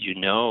that you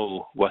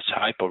know what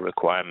type of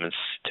requirements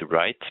to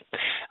write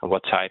and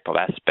what type of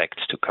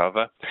aspects to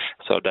cover,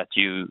 so that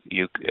you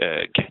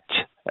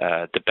get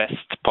the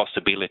best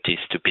possibilities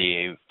to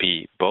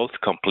be both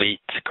complete,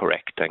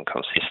 correct, and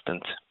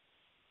consistent.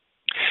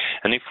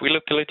 And if we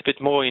look a little bit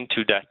more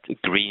into that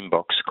green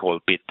box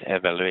called bid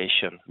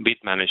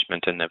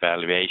management and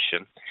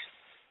evaluation.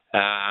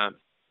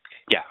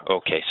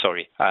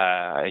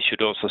 I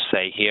should also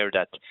say here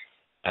that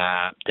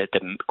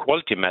the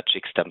quality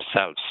metrics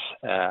themselves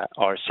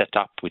are set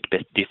up with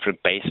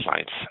different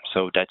baselines,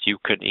 so that you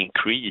can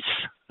increase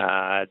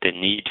the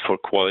need for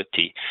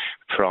quality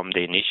from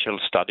the initial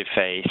study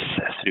phase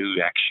through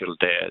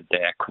the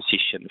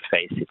acquisition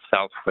phase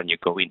itself when you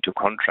go into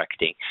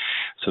contracting,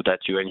 so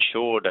that you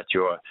ensure that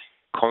you're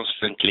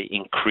constantly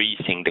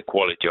increasing the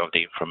quality of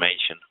the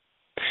information.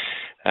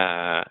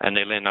 And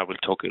Elena will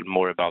talk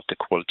more about the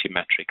quality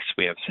metrics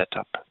we have set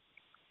up.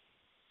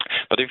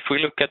 But if we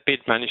look at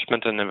bid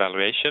management and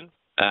evaluation,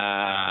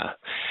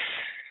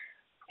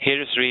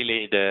 here is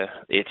really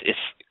it's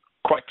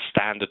quite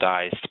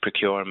standardized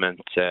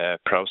procurement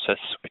process,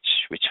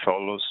 which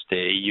follows the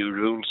EU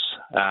rules.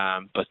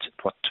 But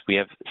what we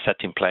have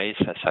set in place,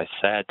 as I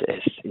said,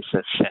 is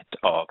a set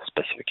of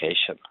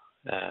specification.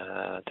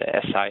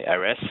 The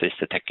SIRS is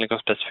the technical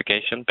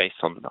specification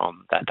based on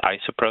that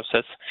ISO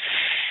process.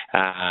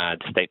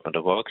 The statement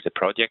of work, the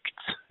project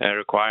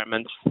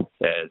requirements,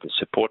 the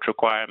support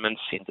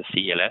requirements in the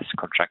CLS,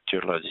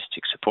 contractual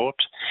logistic support.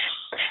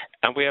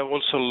 And we have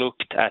also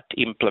looked at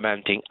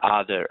implementing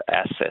other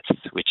assets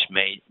which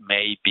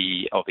may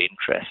be of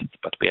interest,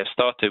 but we have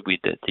started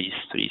with these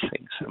three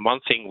things. And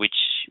one thing which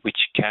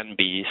can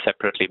be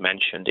separately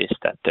mentioned is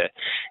that the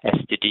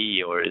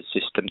SDD, or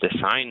system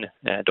design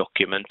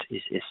document,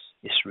 is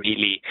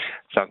really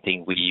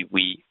something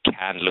we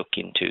can look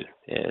into.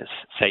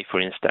 Say, for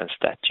instance,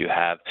 that you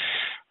have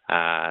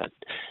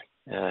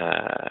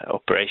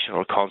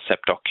operational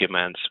concept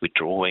documents with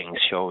drawings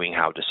showing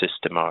how the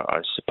system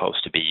are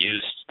supposed to be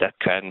used that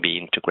can be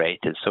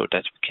integrated so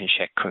that we can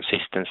check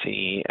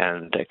consistency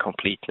and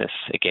completeness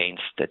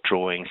against the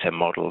drawings and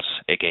models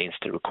against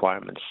the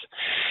requirements.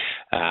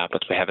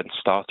 But we haven't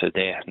started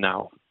there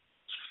now.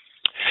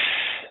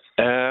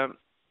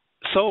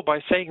 So by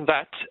saying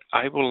that,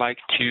 I would like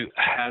to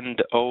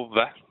hand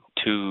over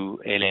to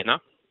Elena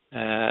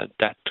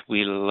that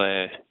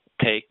will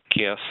take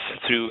us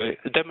through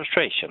a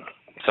demonstration.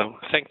 So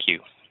thank you.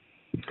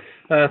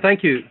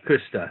 Thank you,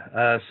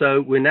 Krista.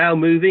 So we're now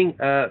moving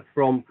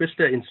from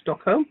Krista in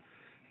Stockholm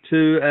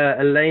to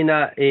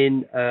Elena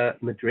in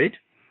Madrid.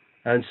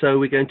 And so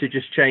we're going to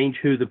just change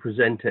who the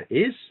presenter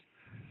is.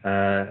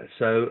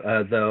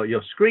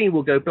 Your screen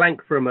will go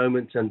blank for a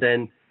moment and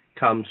then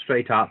come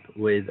straight up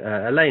with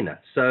Elena.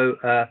 So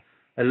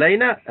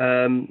Elena,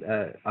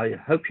 I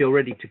hope you're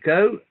ready to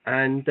go,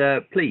 and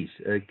please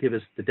give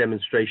us the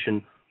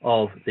demonstration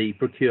of the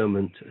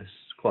Procurement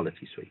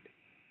Quality Suite.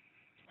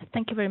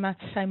 Thank you very much,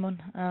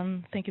 Simon.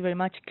 Thank you very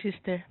much,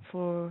 Krista,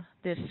 for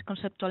this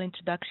conceptual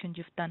introduction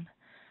you've done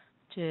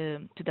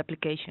to the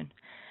application.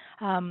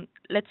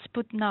 Let's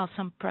put now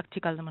some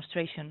practical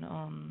demonstration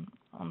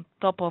on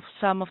top of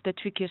some of the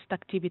trickiest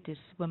activities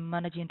when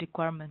managing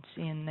requirements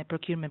in a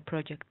procurement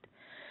project.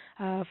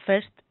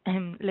 First,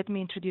 let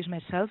me introduce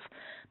myself.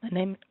 My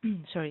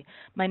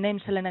name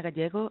is Elena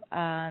Gallego,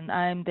 and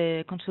I'm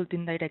the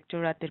consulting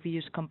director at the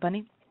reuse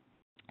company.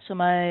 So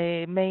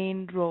my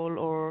main role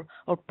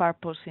or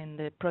purpose in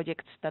the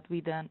projects that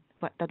we do at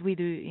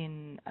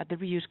the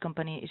reuse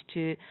company is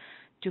to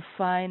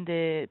find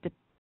the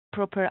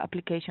proper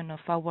application of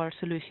our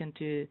solution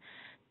to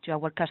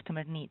our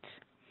customer needs.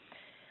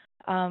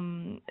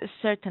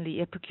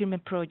 Certainly, a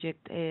procurement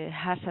project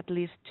has at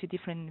least two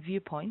different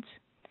viewpoints,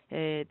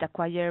 the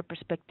acquirer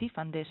perspective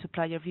and the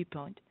supplier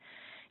viewpoint.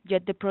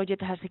 Yet the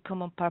project has a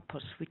common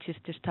purpose, which is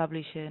to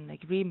establish an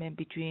agreement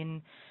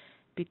between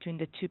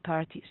the two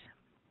parties.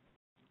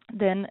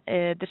 Then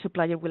the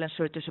supplier will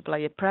ensure to supply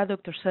a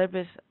product or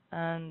service,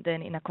 and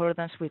then in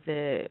accordance with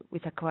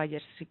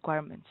acquirer's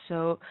requirements.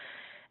 So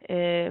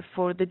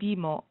for the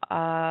demo,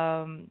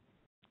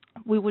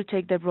 we will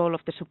take the role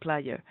of the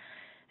supplier.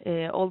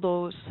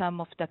 Although some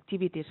of the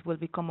activities will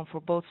be common for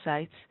both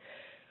sides,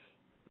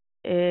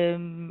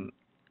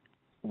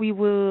 we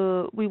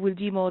will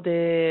demo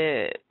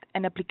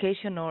an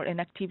application or an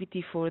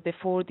activity for the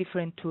 4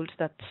 different tools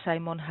that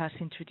Simon has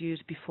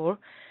introduced before.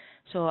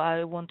 So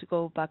I want to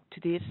go back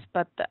to this,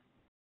 but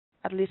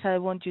at least I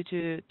want you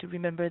to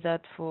remember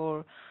that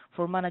for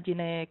managing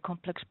a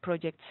complex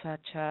project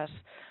such as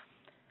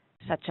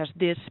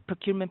this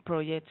procurement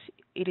project,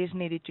 it is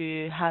needed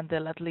to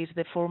handle at least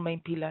the 4 main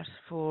pillars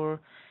for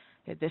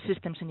the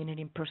systems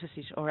engineering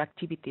processes or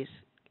activities,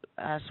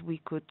 as we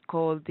could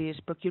call these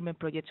procurement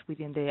projects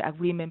within the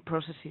agreement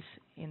processes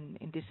in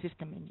this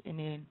system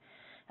engineering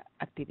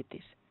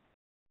activities.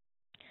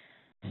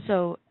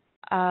 So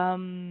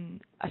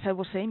as I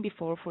was saying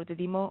before, for the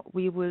demo,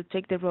 we will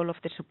take the role of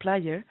the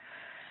supplier.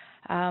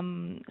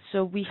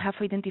 So we have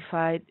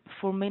identified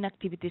 4 main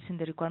activities in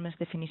the requirements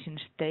definition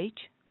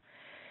stage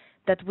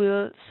that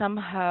will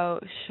somehow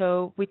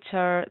show which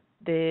are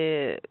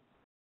the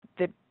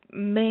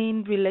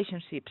main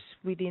relationships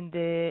within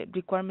the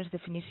requirements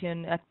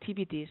definition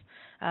activities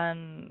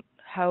and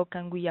how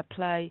can we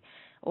apply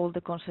all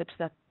the concepts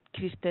that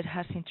Krista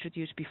has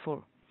introduced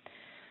before.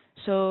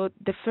 So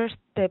the first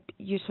step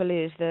usually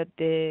is that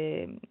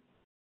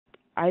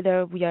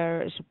either we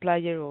are a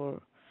supplier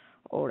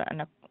or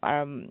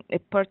a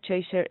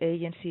purchaser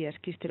agency, as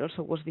Krista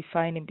also was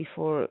defining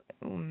before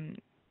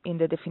in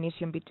the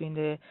definition between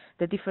the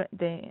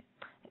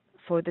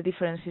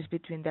differences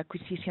between the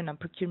acquisition and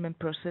procurement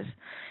process.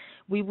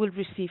 We will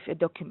receive a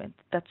document.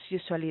 That's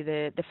usually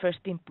the first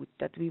input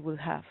that we will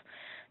have.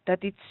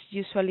 That it's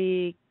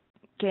usually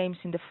comes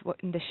in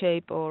the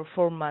shape or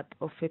format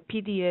of a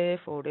PDF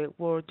or a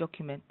Word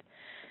document.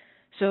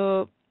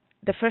 So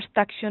the first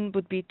action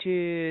would be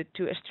to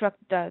extract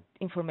that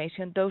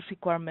information, those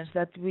requirements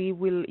that we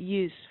will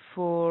use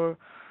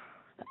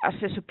as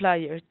a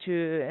supplier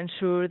to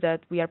ensure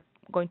that we are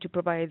going to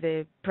provide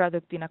the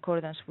product in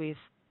accordance with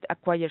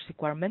acquirer's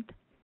requirement.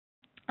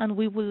 And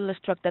we will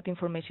extract that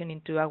information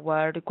into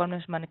our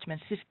requirements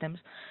management systems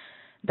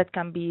that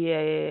can be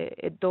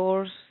a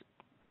DOORS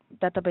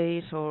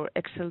database or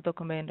Excel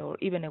document or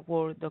even a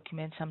Word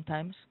document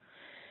sometimes.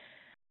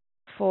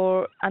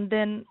 And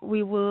then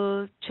we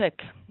will check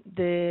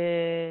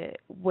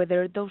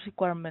whether those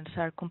requirements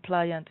are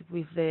compliant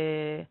with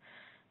the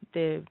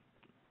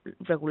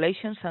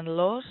regulations and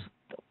laws,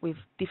 with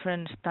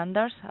different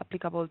standards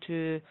applicable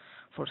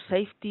for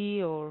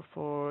safety or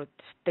for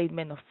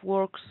statement of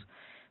works,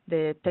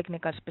 the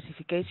technical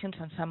specifications,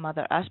 and some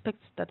other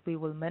aspects that we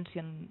will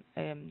mention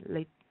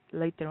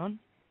later on.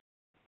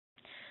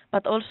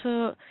 But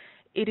also,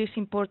 it is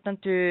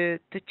important to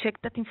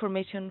check that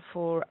information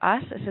for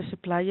us as a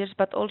suppliers,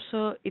 but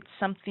also it's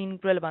something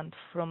relevant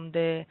from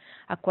the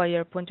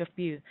acquirer point of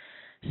view,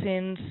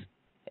 since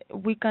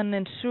we can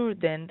ensure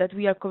then that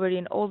we are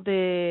covering all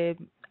the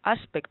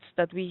aspects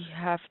that we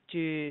have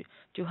to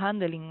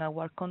handle in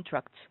our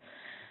contracts.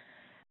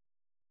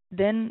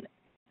 Then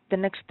the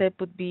next step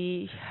would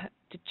be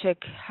to check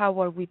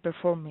how are we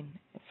performing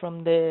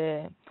from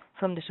the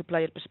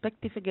supplier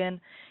perspective.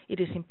 Again, it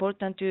is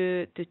important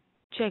to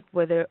check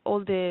whether all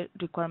the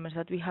requirements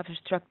that we have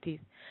extracted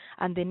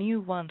and the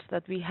new ones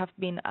that we have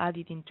been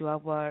added into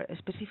our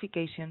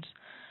specifications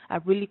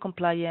are really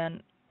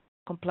compliance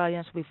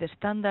with the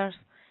standards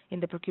in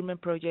the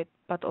procurement project,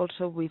 but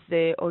also with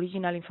the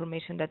original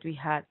information that we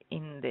had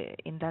in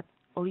that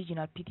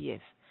original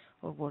PDF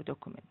or Word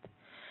document.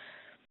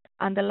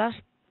 And the last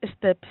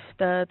step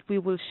that we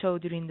will show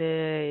during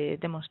the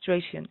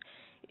demonstration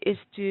is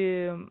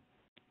to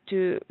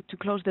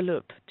close the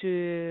loop,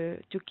 to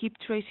keep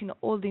tracing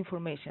all the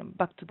information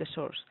back to the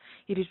source.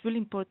 It is really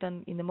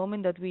important in the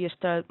moment that we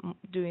start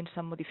doing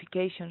some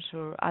modifications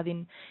or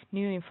adding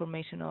new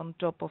information on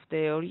top of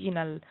the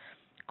original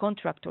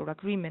contract or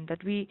agreement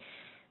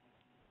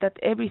that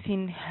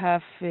everything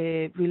have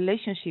a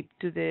relationship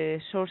to the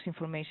source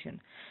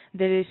information.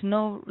 There is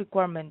no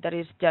requirement that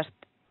is just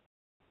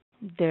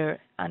there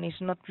and is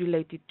not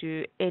related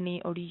to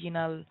any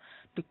original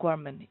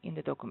requirement in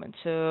the document.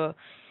 So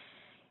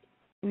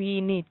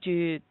we need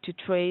to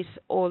trace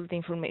all the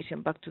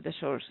information back to the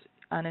source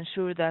and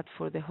ensure that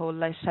for the whole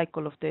life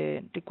cycle of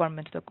the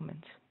requirements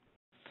documents.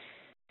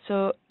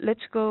 So let's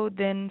go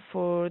then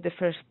for the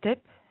first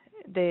step,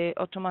 the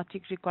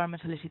automatic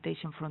requirement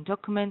solicitation from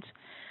documents.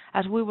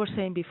 As we were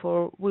saying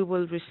before, we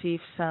will receive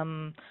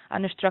some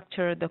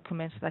unstructured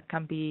documents that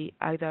can be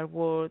either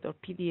Word or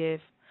PDF.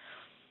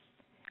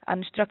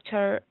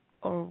 Unstructured,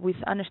 or with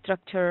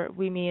unstructured,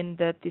 we mean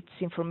that it's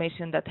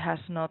information that has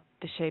not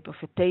the shape of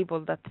a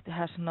table, that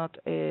has not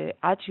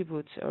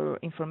attributes or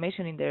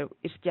information in there.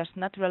 It's just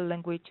natural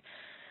language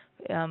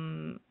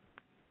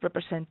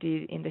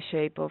represented in the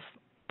shape of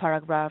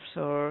paragraphs,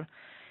 or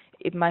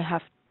it might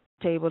have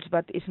tables,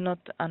 but it's not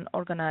an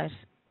organized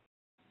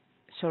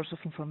source of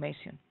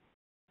information.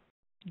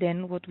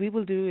 Then what we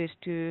will do is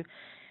to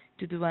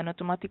do an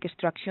automatic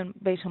extraction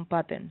based on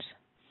patterns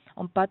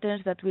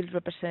that will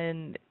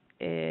represent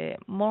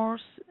more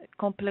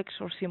complex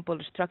or simple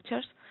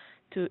structures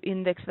to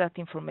index that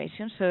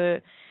information. So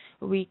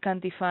we can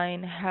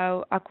define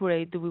how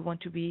accurate do we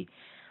want to be.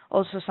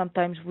 Also,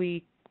 sometimes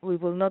we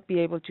will not be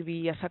able to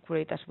be as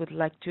accurate as we'd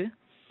like to.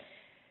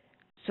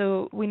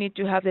 So we need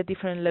to have the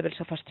different levels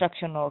of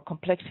abstraction or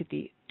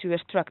complexity to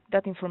extract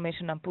that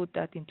information and put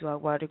that into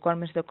our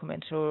requirements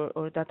documents or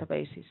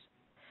databases.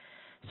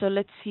 So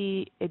let's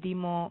see a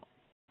demo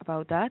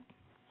about that.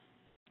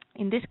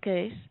 In this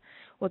case,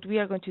 what we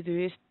are going to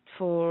do is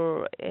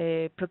for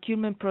a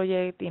procurement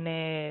project in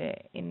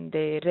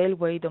the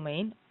railway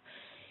domain,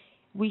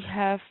 we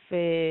have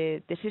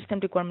the system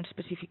requirement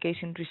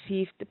specification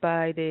received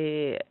by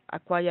the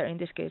acquirer, in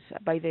this case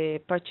by the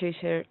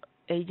purchaser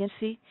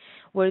agency,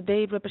 where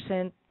they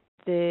represent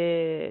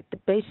the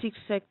basic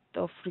set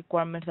of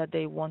requirements that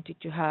they wanted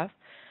to have,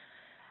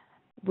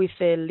 with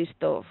a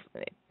list of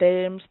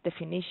terms,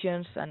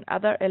 definitions, and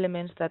other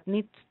elements that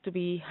need to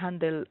be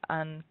handled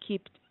and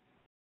kept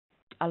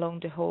along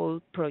the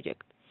whole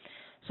project.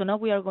 So now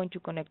we are going to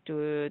connect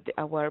to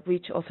our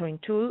rich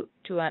authoring tool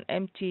to an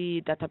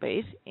empty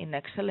database in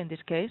Excel. In this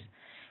case,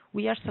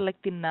 we are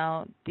selecting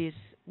now this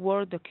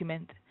Word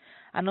document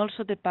and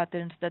also the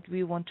patterns that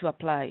we want to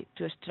apply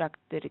to extract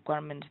the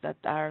requirements that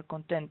are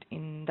contained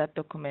in that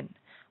document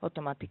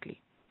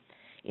automatically.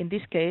 In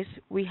this case,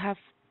 we have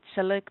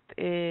select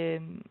a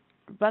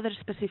rather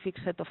specific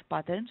set of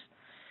patterns.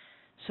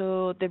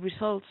 So the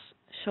results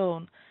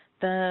shown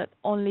that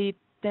only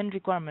 10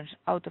 requirements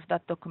out of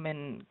that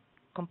document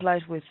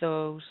complies with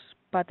those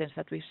patterns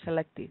that we've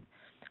selected.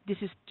 This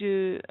is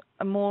to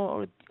a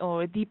more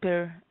or a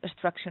deeper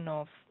extraction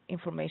of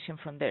information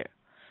from there.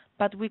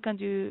 But we can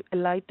do a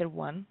lighter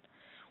one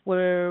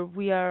where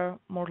we are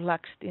more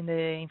laxed in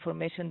the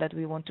information that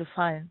we want to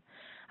find.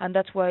 And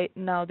that's why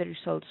now the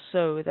results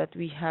show that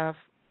we have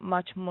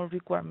much more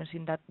requirements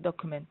in that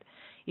document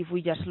if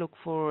we just look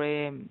for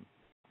a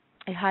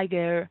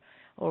higher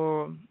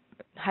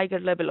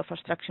level of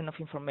abstraction of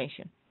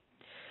information.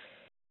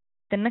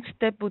 The next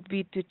step would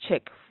be to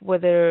check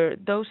whether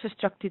those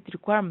extracted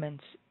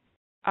requirements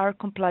are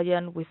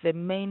compliant with the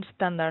main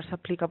standards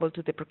applicable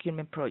to the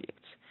procurement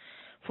projects.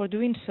 For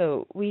doing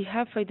so, we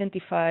have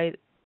identified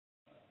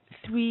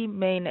 3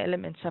 main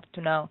elements up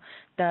to now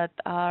that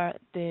are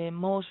the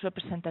most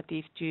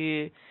representative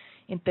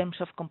in terms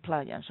of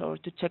compliance, or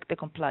to check the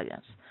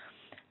compliance.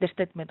 The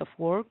statement of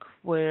work,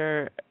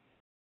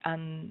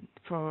 and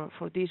for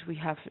this we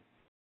have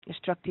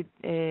extracted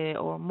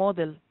or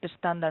modeled the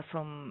standard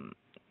from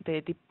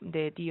the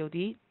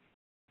DoD,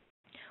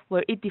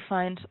 where it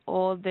defines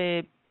all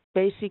the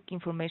basic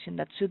information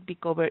that should be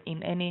covered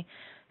in any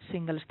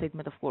single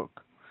statement of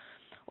work.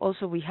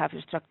 Also, we have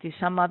extracted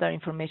some other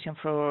information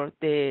for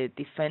the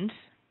defense,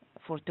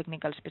 for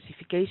technical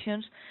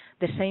specifications,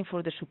 the same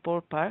for the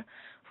support part,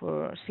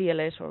 for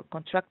CLS or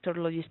contractor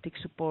logistics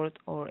support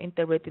or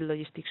integrated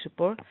logistics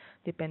support,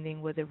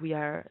 depending whether we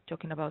are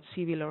talking about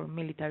civil or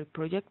military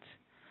projects.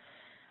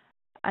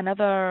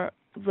 Another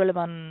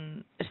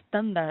relevant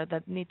standard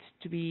that needs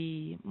to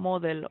be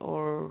modeled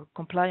or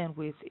compliant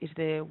with is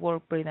the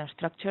work breakdown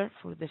structure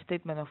for the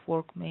statement of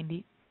work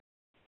mainly,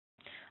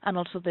 and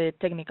also the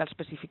technical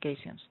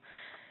specifications.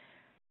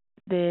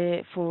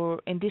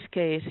 In this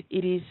case,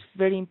 it is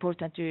very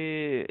important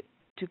to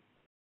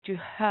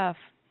have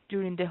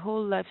during the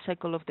whole life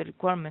cycle of the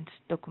requirements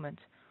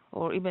documents,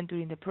 or even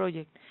during the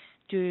project,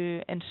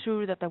 to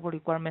ensure that our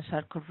requirements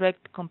are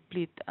correct,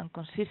 complete, and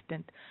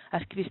consistent,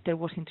 as Krista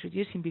was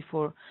introducing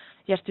before,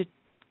 just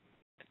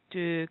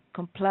to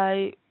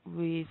comply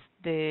with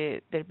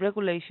the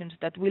regulations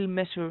that will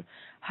measure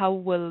how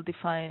well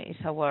defined is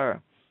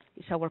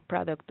our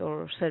product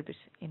or service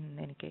in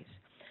any case.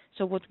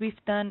 So what we've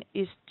done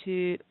is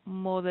to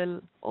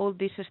model all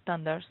these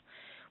standards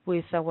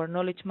with our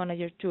Knowledge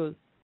Manager tool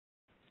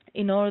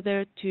in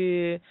order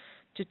to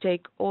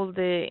take all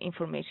the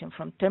information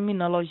from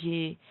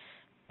terminology,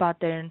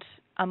 patterns,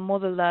 and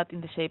model that in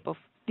the shape of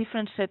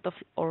different set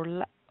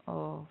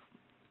of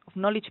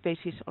knowledge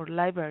bases or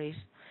libraries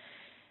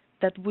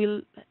that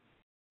will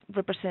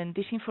represent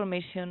this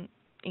information,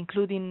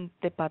 including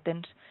the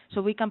patterns,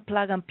 so we can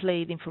plug and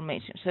play the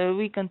information. So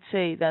we can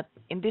say that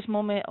in this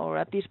moment or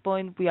at this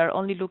point we are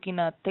only looking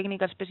at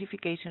technical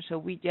specifications, so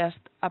we just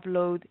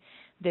upload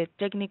the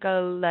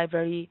technical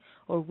library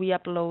or we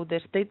upload the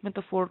statement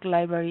of work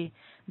library,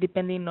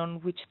 depending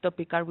on which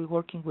topic are we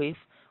working with,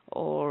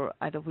 or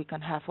either we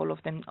can have all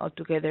of them all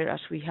together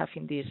as we have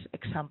in this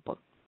example.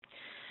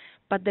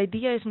 But the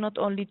idea is not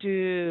only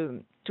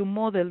to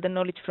model the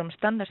knowledge from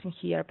standards in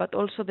here, but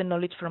also the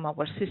knowledge from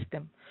our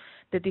system,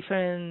 the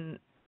different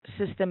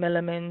system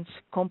elements,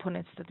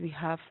 components that we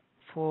have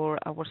for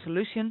our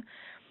solution,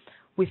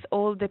 with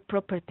all the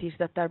properties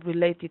that are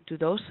related to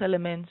those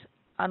elements,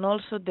 and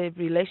also the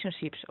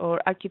relationships or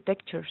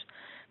architectures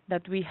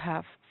that we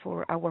have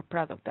for our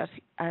product,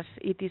 as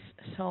it is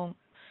shown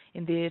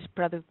in this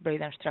product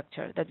breakdown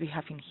structure that we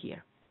have in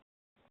here.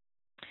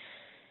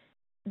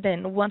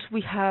 Then once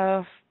we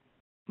have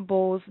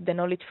both the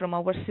knowledge from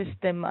our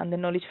system and the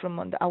knowledge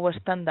from our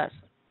standards,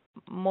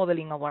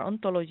 modeling our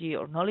ontology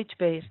or knowledge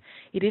base,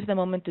 it is the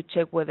moment to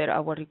check whether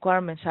our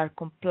requirements are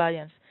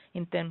compliant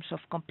in terms of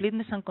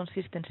completeness and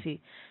consistency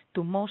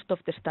to most of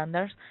the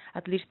standards,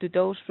 at least to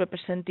those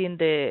representing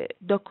the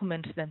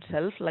documents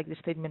themselves, like the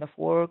statement of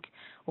work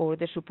or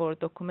the support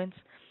documents,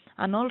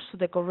 and also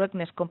the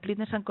correctness,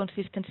 completeness, and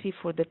consistency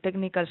for the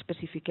technical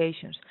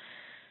specifications.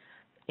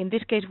 In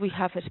this case, we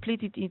have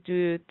split it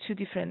into two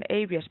different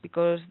areas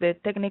because the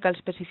technical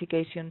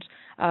specifications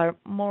are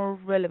more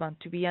relevant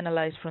to be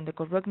analyzed from the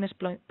correctness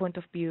point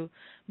of view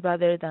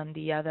rather than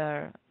the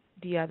other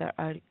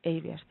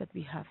areas that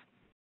we have.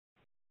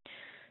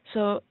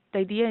 So the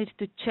idea is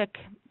to check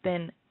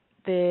then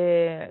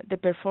the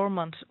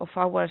performance of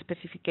our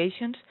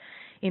specifications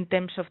in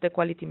terms of the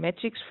quality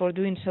metrics. For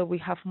doing so, we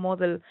have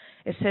modeled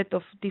a set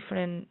of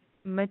different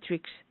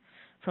metrics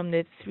from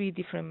the three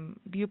different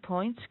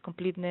viewpoints: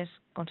 completeness,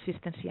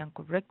 consistency, and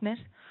correctness,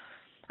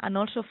 and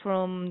also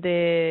from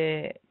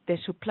the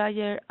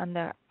supplier and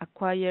the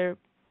acquirer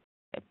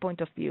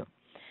point of view.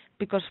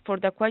 Because for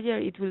the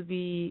acquirer,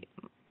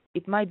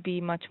 it might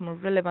be much more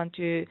relevant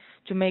to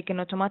make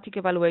an automatic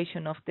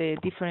evaluation of the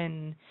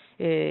different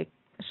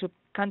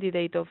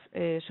candidate of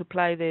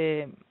supply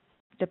the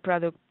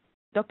product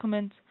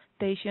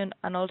documentation,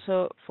 and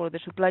also for the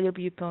supplier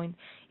viewpoint,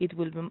 it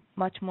will be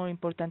much more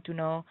important to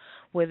know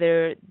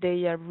whether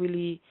they are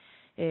really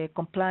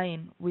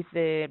complying with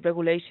the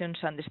regulations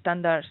and the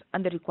standards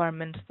and the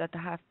requirements that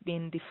have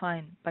been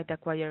defined by the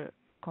acquired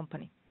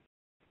company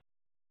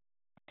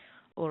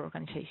or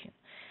organization.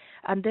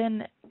 And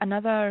then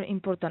another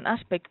important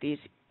aspect is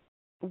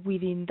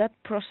within that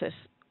process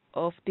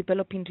of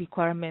developing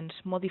requirements,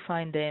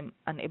 modifying them,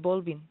 and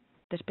evolving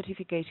the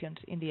specifications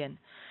in the end,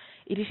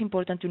 it is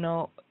important to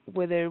know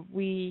whether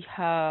we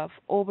have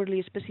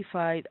overly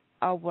specified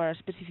our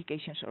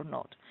specifications or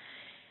not.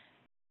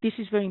 This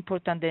is very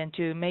important then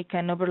to make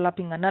an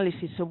overlapping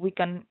analysis so we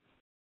can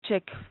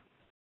check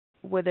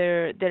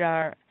whether there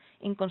are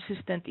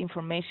inconsistent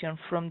information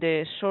from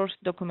the source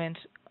documents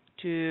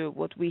to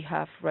what we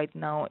have right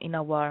now in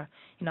our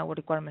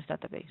requirements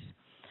database.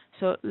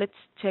 So let's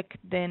check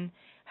then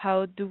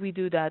how do we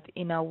do that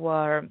in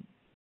our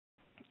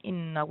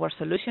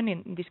solution.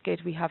 In this case,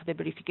 we have the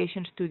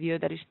verification studio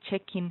that is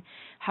checking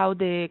how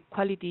the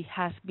quality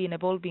has been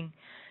evolving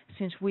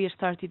since we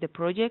started the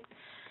project.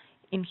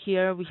 In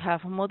here, we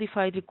have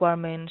modified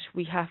requirements.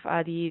 We have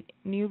added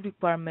new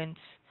requirements.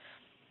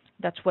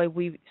 That's why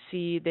we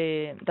see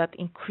that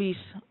increase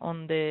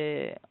on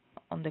the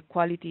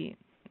quality.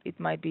 It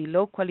might be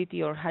low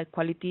quality or high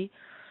quality.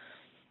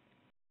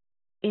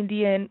 In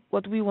the end,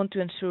 what we want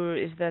to ensure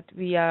is that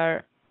we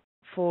are,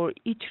 for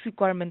each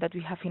requirement that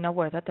we have in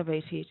our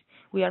databases,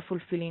 we are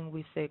fulfilling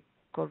with the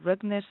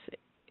correctness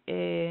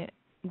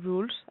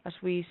rules, as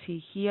we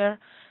see here,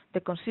 the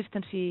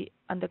consistency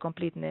and the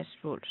completeness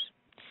rules.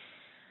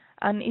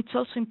 And it's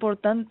also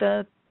important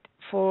that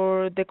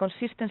for the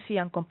consistency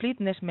and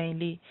completeness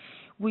mainly,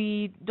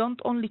 we don't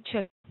only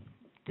check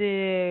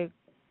the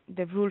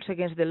rules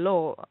against the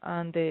law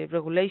and the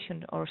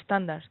regulation or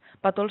standards,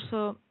 but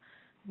also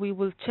we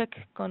will check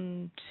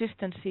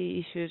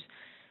consistency issues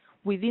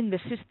within the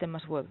system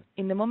as well.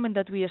 In the moment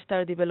that we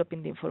start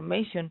developing the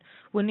information,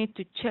 we need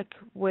to check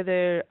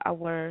whether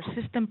our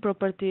system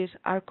properties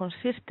are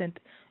consistent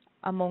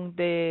among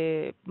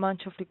the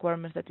bunch of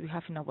requirements that we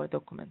have in our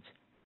documents.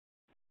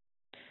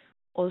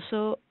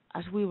 Also,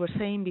 as we were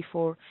saying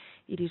before,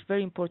 it is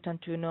very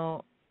important to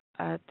know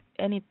at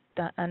any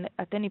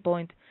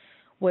point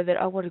whether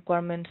our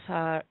requirements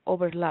are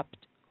overlapped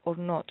or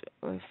not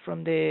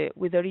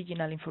with the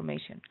original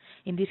information.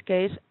 In this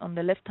case, on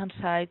the left-hand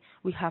side,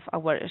 we have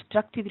our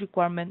extracted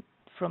requirement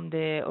from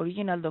the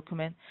original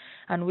document,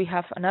 and we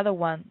have another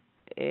one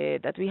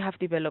that we have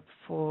developed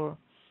for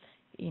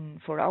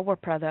our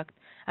product,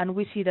 and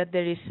we see that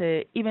there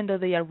is, even though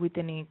they are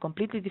written in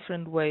completely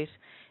different ways,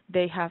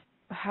 they have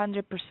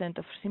 100%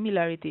 of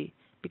similarity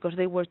because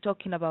they were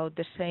talking about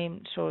the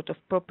same sort of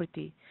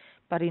property.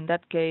 But in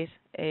that case,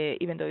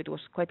 even though it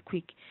was quite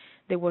quick,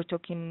 they were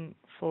talking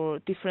for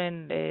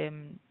different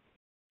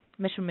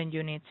measurement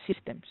unit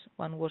systems.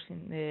 One was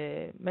in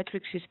the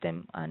metric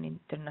system and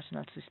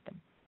international system.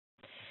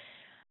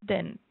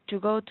 Then, to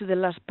go to the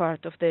last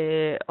part of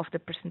the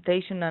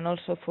presentation and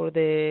also for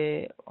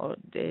the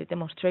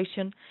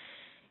demonstration,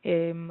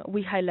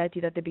 we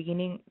highlighted at the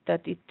beginning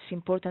that it's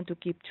important to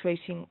keep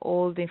tracing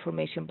all the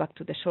information back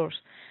to the source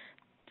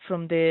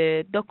from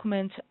the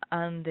documents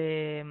and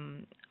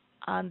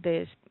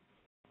the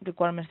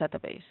requirements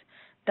database.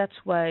 That's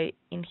why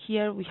in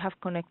here we have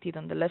connected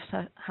on the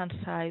left-hand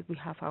side, we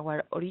have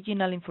our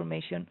original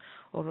information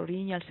or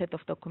original set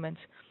of documents,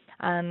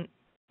 and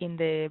in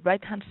the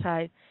right-hand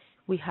side,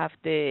 we have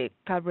the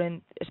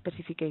current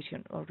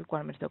specification or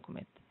requirements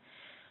document.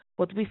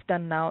 What we've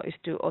done now is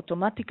to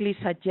automatically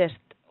suggest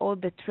all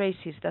the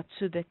traces that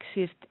should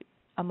exist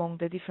among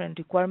the different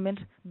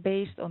requirements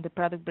based on the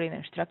product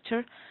brain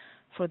structure.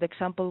 For the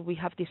example, we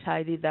have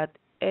decided that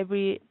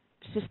every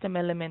system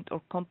element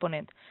or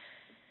component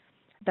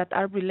that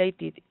are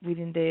related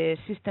within the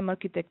system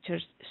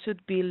architectures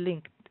should be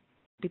linked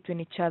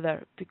between each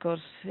other because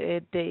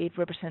they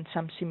represent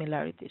some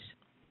similarities.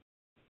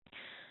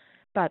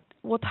 But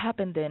what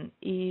happened then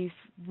if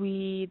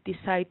we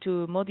decide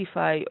to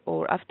modify,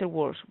 or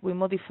afterwards we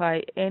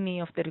modify any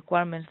of the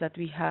requirements that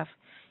we have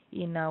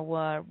in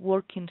our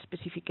working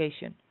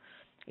specification?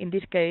 In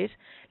this case,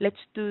 let's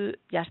do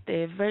just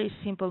a very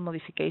simple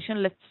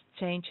modification. Let's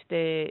change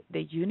the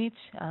units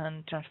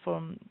and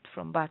transform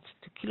from watts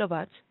to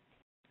kilowatts.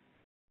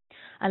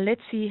 And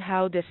let's see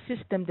how the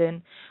system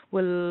then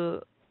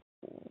will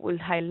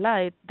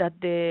highlight that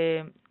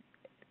the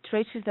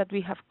traces that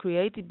we have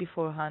created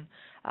beforehand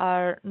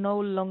are no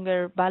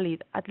longer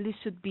valid, at least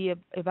should be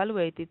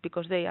evaluated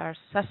because they are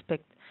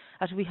suspect,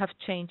 as we have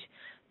changed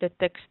the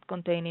text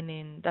containing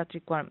in that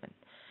requirement.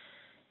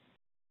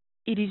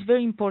 It is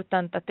very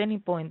important at any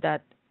point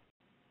that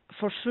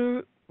for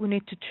sure we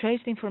need to trace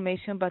the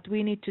information, but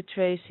we need to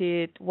trace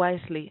it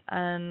wisely,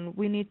 and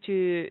we need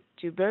to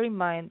bear in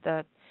mind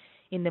that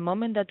in the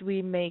moment that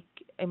we make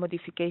a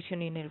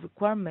modification in a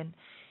requirement,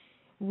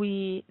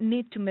 we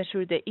need to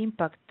measure the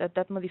impact that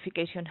that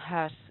modification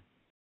has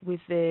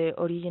with the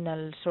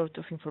original sort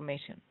of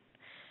information.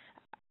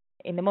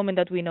 In the moment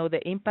that we know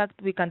the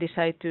impact, we can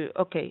decide to,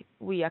 okay,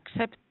 we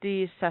accept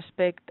this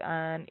aspect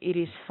and it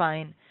is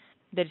fine,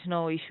 there is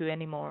no issue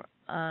anymore,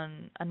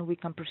 and we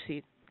can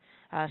proceed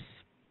as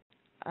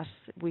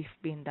we've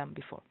been done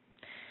before.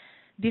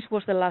 This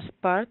was the last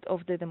part of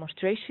the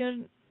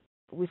demonstration.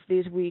 With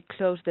this, we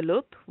close the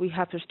loop. We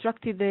have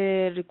extracted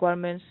the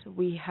requirements.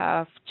 We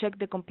have checked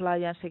the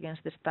compliance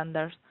against the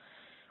standards.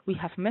 We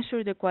have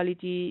measured the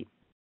quality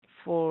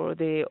for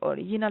the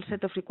original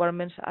set of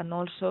requirements and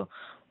also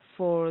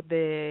for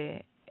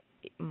the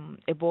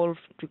evolved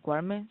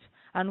requirements.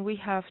 And we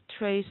have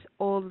traced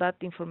all that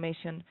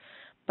information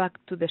back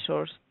to the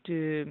source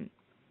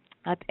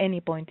at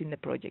any point in the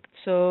project.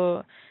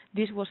 So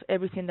this was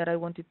everything that I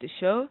wanted to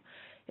show.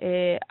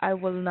 I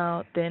will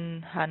now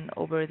then hand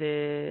over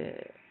the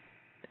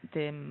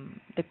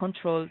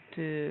control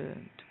to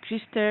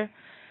Christer.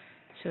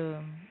 So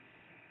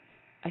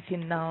I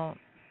think now.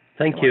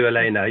 Thank you,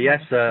 Elena.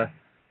 Yes,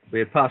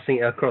 we're passing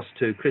it across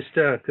to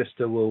Christer.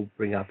 Christer will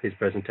bring up his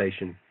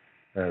presentation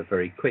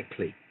very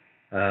quickly.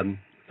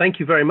 Thank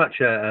you very much,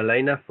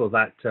 Elena, for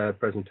that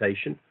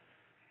presentation.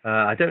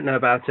 I don't know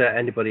about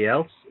anybody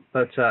else,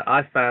 but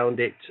I found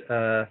it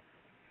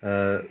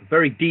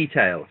very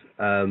detailed,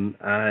 and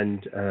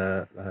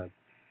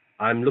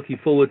I'm looking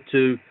forward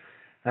to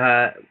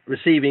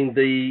receiving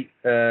the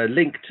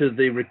link to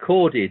the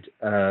recorded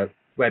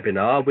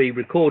webinar. We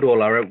record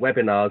all our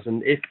webinars,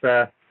 and if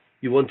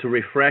you want to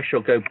refresh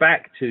or go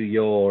back to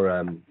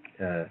your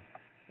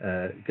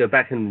go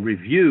back and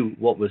review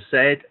what was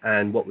said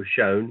and what was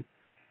shown,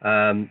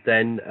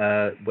 then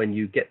when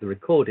you get the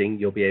recording,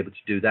 you'll be able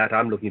to do that.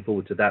 I'm looking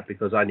forward to that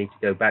because I need to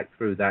go back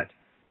through that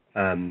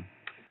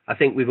I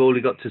think we've all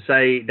got to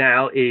say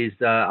now is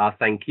our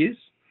thank yous.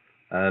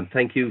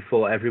 Thank you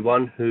for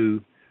everyone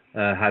who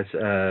has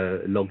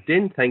logged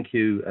in. Thank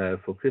you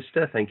for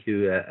Krista. Thank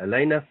you,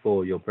 Elena,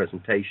 for your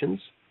presentations.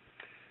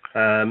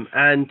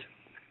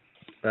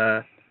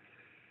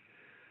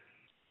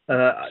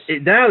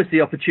 It now is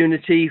the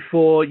opportunity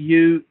for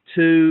you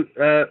to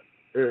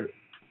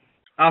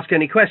ask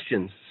any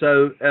questions.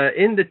 So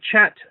in the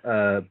chat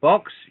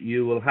box,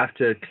 you will have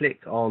to click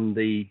on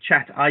the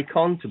chat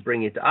icon to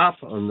bring it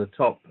up on the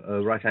top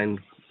right-hand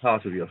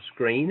part of your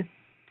screen.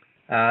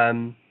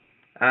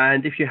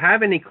 And if you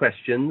have any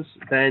questions,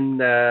 then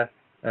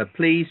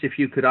please, if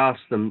you could ask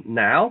them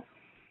now,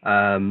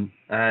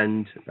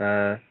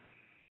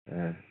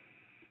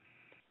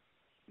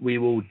 we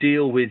will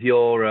deal with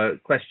your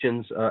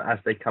questions as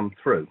they come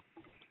through.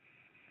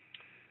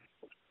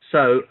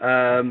 So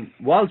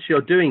whilst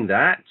you're doing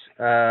that,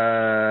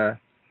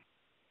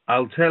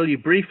 I'll tell you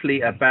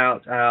briefly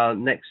about our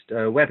next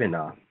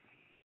webinar.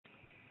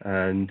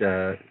 And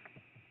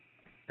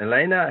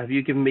Elena, have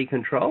you given me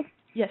control?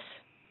 Yes.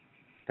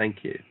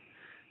 Thank you.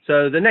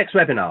 So the next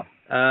webinar,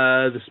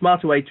 the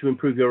smarter way to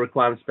improve your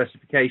requirement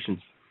specifications.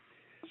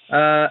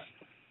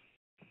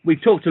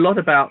 We've talked a lot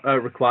about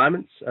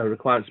requirement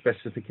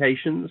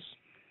specifications,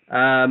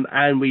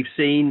 and we've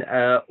seen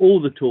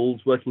all the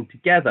tools working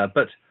together.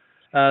 But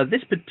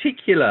this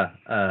particular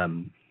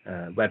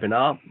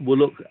webinar will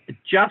look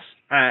just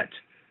at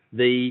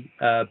the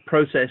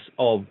process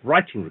of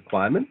writing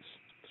requirements,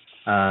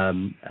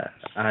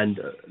 and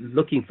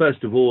looking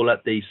first of all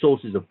at the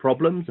sources of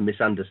problems and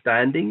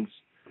misunderstandings.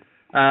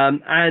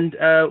 And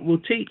we'll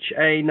teach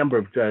a number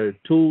of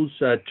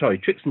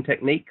tricks and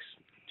techniques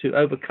to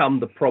overcome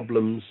the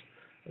problems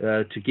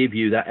to give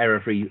you that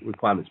error-free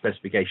requirement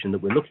specification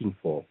that we're looking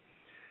for.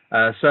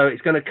 So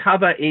it's going to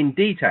cover in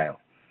detail,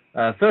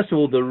 first of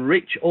all, the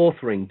rich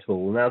authoring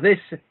tool. Now, this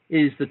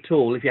is the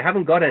tool. If you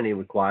haven't got any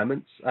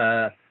requirements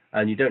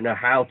and you don't know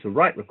how to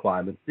write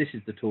requirements, this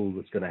is the tool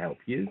that's going to help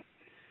you.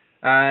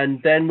 And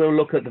then we'll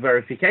look at the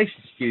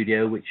verification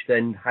studio, which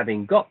then,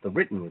 having got the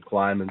written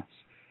requirements,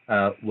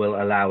 will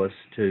allow us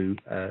to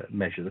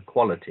measure the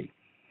quality.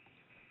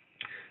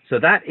 So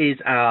that is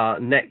our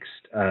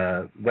next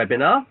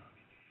webinar.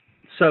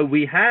 So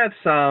we have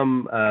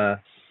some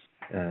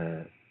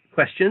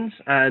questions.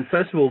 And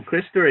first of all,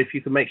 Krista, if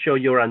you can make sure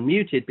you're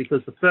unmuted,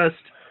 because the first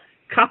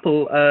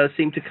couple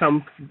seem to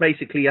come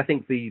basically, I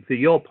think, for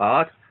your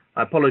part.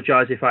 I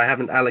apologize if I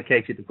haven't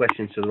allocated the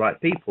questions to the right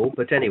people.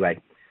 But anyway,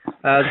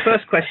 the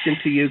first question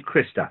to you,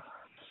 Krista.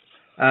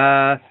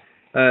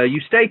 You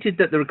stated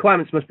that the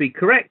requirements must be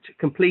correct,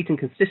 complete and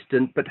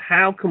consistent, but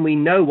how can we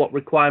know what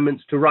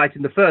requirements to write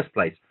in the first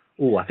place?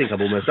 Oh, I think I've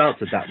almost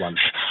answered that one.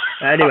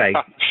 Anyway,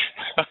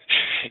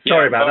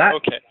 sorry about that.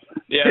 Okay.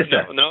 Yeah,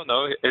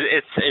 no.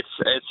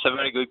 It's a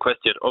very good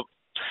question.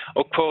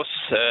 Of course,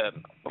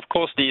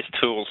 these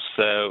tools,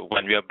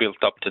 when we have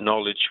built up the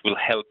knowledge, will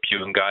help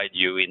you and guide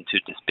you into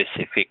the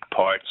specific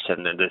parts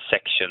and the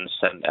sections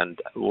and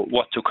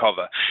what to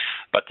cover.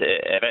 But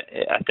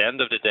at the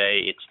end of the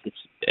day,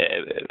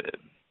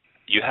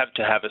 you have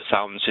to have a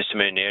sound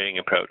system engineering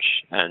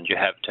approach, and you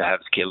have to have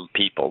skilled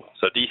people.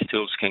 So these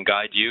tools can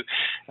guide you,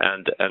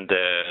 and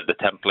the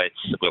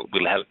templates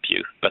will help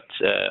you. But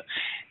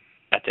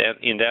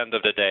in the end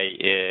of the day,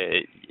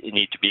 it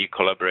needs to be a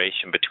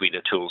collaboration between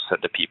the tools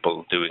and the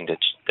people doing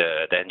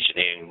the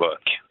engineering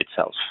work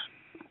itself.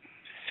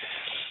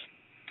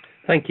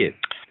 Thank you.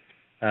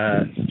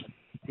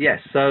 Yes,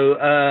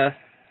 so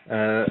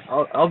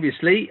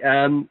obviously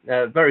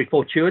very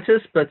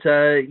fortuitous, but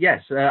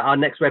yes, our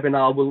next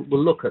webinar will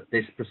look at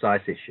this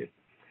precise issue.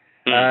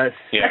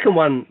 Second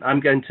one I'm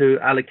going to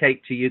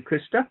allocate to you,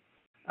 Krista.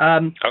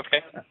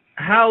 Okay.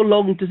 How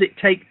long does it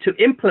take to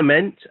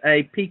implement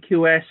a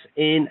PQS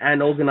in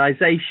an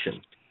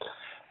organization?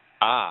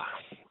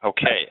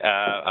 Okay.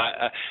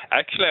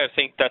 I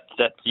think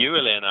that you,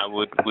 Elena,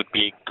 would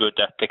be good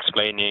at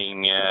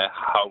explaining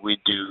how we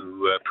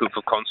do proof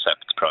of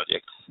concept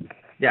projects.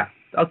 Yeah.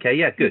 Okay.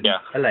 Yeah. Good. Yeah.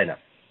 Elena.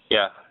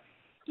 Yeah.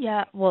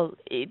 Yeah. Well,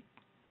 it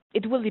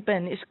will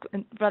depend. It's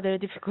rather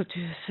difficult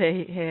to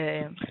say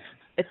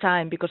a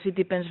time, because it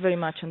depends very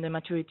much on the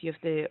maturity of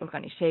the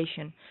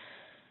organization.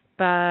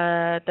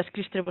 But as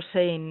Krista was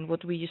saying,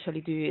 what we usually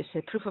do is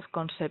a proof of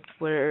concept,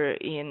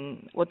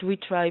 wherein what we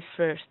try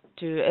first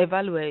to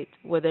evaluate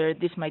whether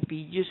this might be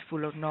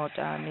useful or not,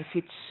 and if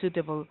it's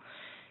suitable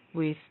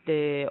with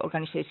the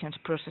organization's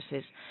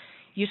processes.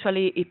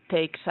 Usually it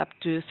takes up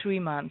to 3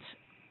 months,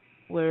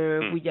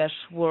 where we just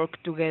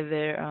work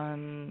together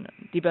and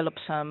develop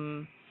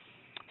some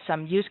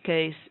use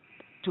case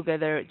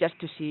together, just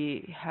to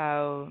see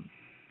how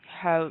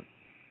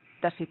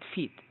does it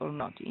fit or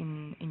not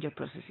in your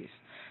processes.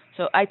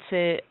 So I'd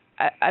say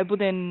I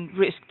wouldn't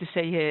risk to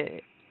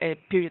say a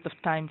period of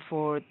time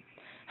for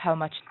how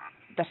much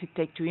does it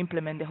take to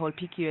implement the whole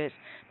PQS,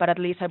 but at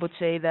least I would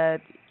say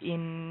that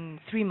in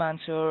 3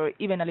 months or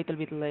even a little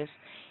bit less,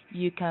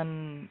 you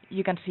can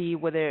see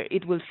whether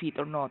it will fit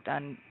or not,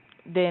 and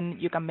then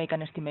you can make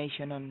an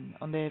estimation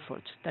on the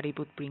efforts that it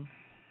would bring.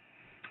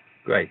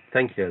 Great.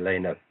 Thank you,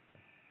 Elena.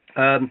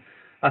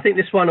 I think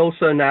this one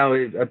also now,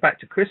 back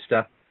to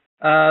Krista.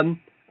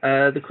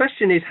 The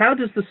question is, how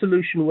does the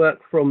solution work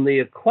from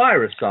the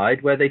acquirer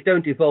side, where they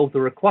don't evolve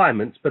the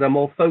requirements, but are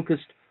more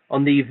focused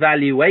on the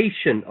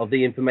evaluation of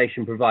the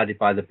information provided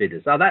by the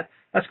bidders? Now,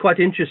 that's quite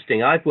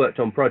interesting. I've worked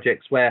on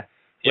projects where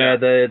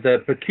the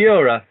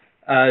procurer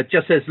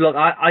just says, look,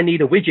 I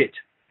need a widget.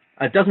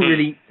 It doesn't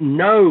really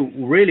know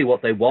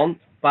what they want,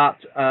 but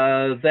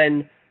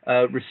then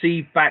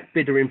receive back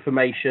bidder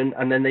information,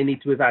 and then they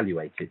need to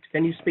evaluate it.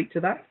 Can you speak to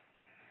that?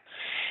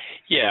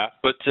 Yeah,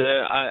 but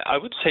I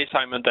would say,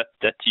 Simon,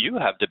 that you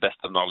have the best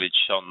of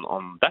knowledge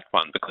on that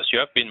one, because you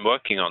have been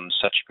working on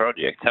such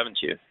projects, haven't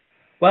you?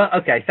 Well,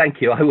 okay,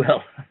 thank you. I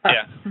will.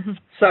 Yeah.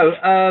 So,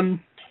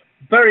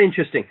 very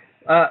interesting.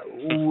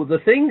 The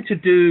thing to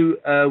do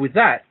with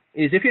that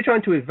is, if you're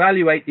trying to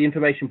evaluate the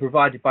information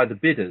provided by the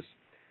bidders,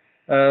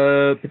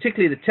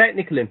 particularly the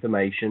technical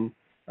information,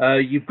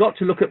 you've got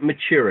to look at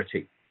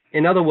maturity.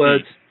 In other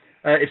words,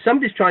 if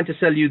somebody's trying to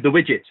sell you the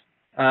widget,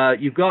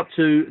 you've got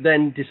to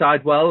then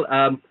decide, well,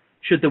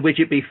 should the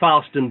widget be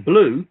fast and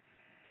blue?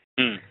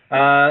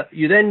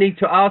 You then need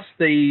to ask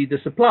the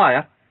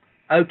supplier,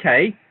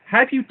 okay,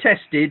 have you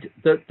tested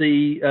that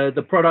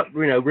the product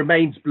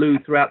remains blue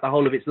throughout the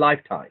whole of its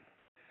lifetime?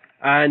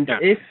 And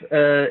if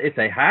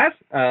they have,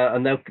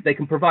 and they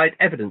can provide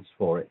evidence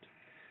for it.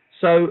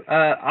 So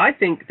I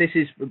think this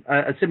is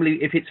similarly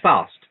if it's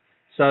fast.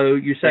 So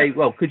you say,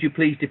 well, could you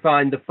please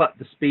define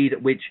the speed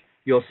at which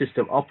your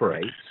system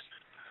operates?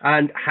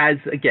 And has,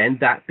 again,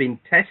 that been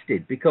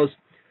tested? Because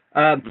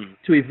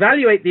to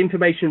evaluate the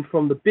information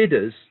from the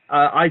bidders,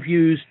 I've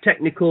used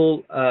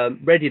technical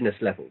readiness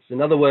levels.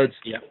 In other words,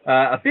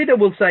 a bidder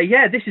will say,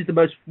 yeah, this is the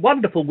most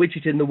wonderful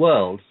widget in the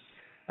world,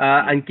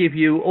 and give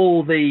you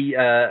all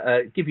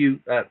the,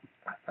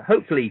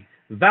 hopefully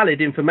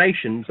valid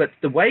information. But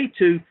the way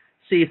to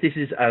see if this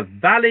is a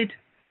valid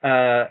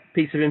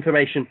piece of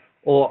information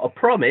or a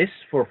promise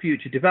for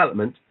future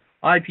development,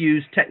 I've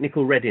used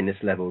technical readiness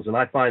levels, and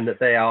I find that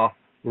they are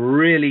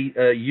really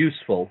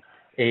useful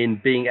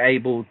in being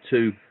able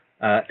to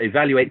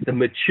evaluate the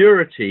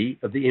maturity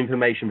of the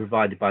information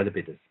provided by the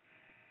bidders.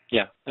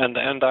 Yeah, and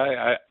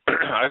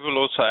I will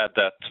also add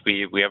that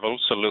we have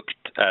also looked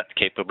at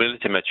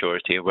capability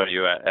maturity, where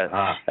you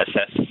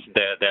assess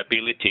the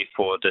ability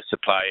for the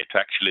supplier to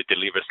actually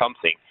deliver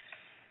something,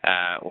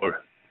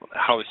 or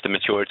how is the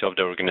maturity of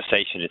the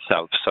organization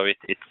itself. So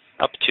it's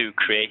up to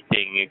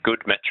creating good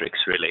metrics,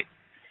 really.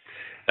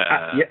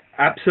 Yeah,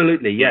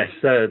 absolutely, yes.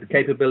 The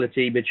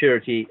capability,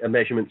 maturity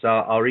measurements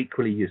are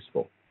equally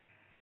useful.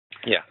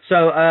 Yeah.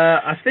 So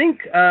I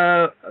think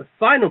a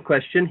final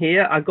question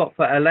here I've got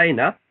for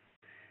Elena.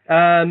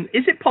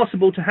 Is it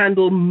possible to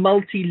handle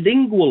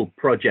multilingual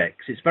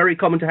projects? It's very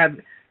common to have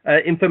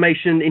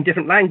information in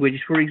different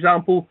languages, for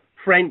example,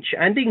 French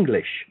and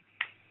English.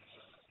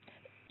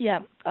 Yeah,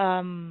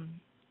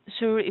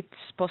 sure, it's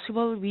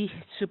possible. We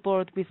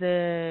support with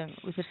the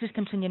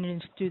Systems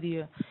Engineering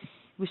Studio.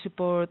 We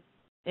support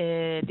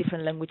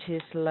different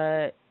languages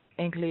like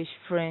English,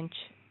 French,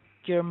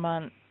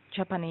 German,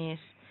 Japanese,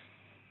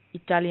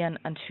 Italian,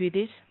 and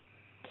Swedish.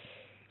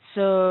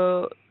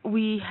 So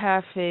we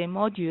have a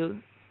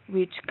module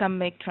which can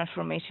make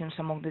transformations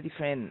among the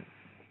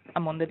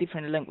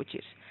different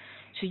languages.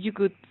 So you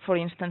could, for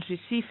instance,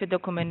 receive a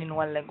document in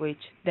one language,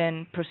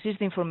 then process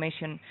the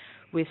information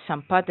with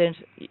some patterns.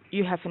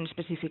 You have a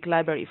specific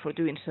library for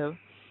doing so,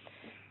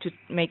 to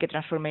make a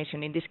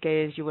transformation. In this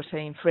case, you were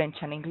saying French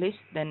and English,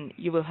 then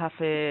you will have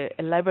a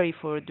library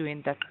for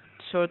doing that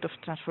sort of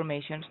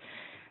transformations,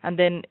 and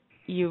then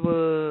you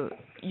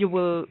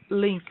will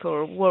link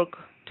or work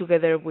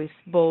together with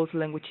both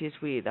languages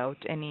without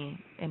any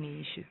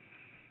issue.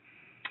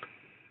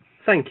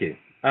 Thank you.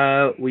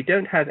 We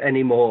don't have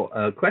any more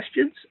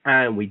questions,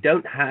 and we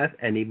don't have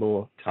any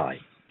more time.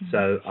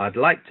 So I'd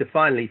like to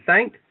finally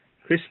thank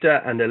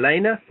Krista and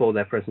Elena for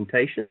their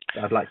presentation.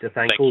 I'd like to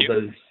thank all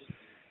those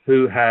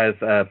who have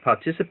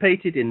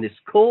participated in this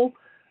call,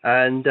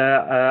 and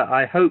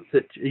I hope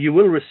that you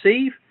will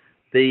receive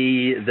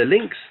the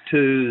links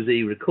to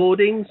the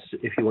recordings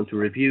if you want to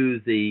review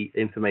the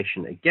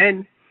information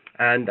again,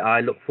 and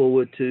I look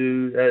forward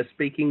to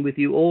speaking with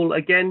you all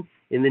again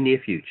in the near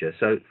future.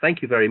 So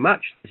thank you very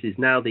much. This is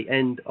now the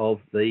end of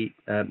the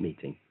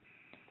meeting.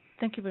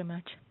 Thank you very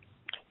much.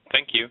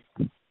 Thank you.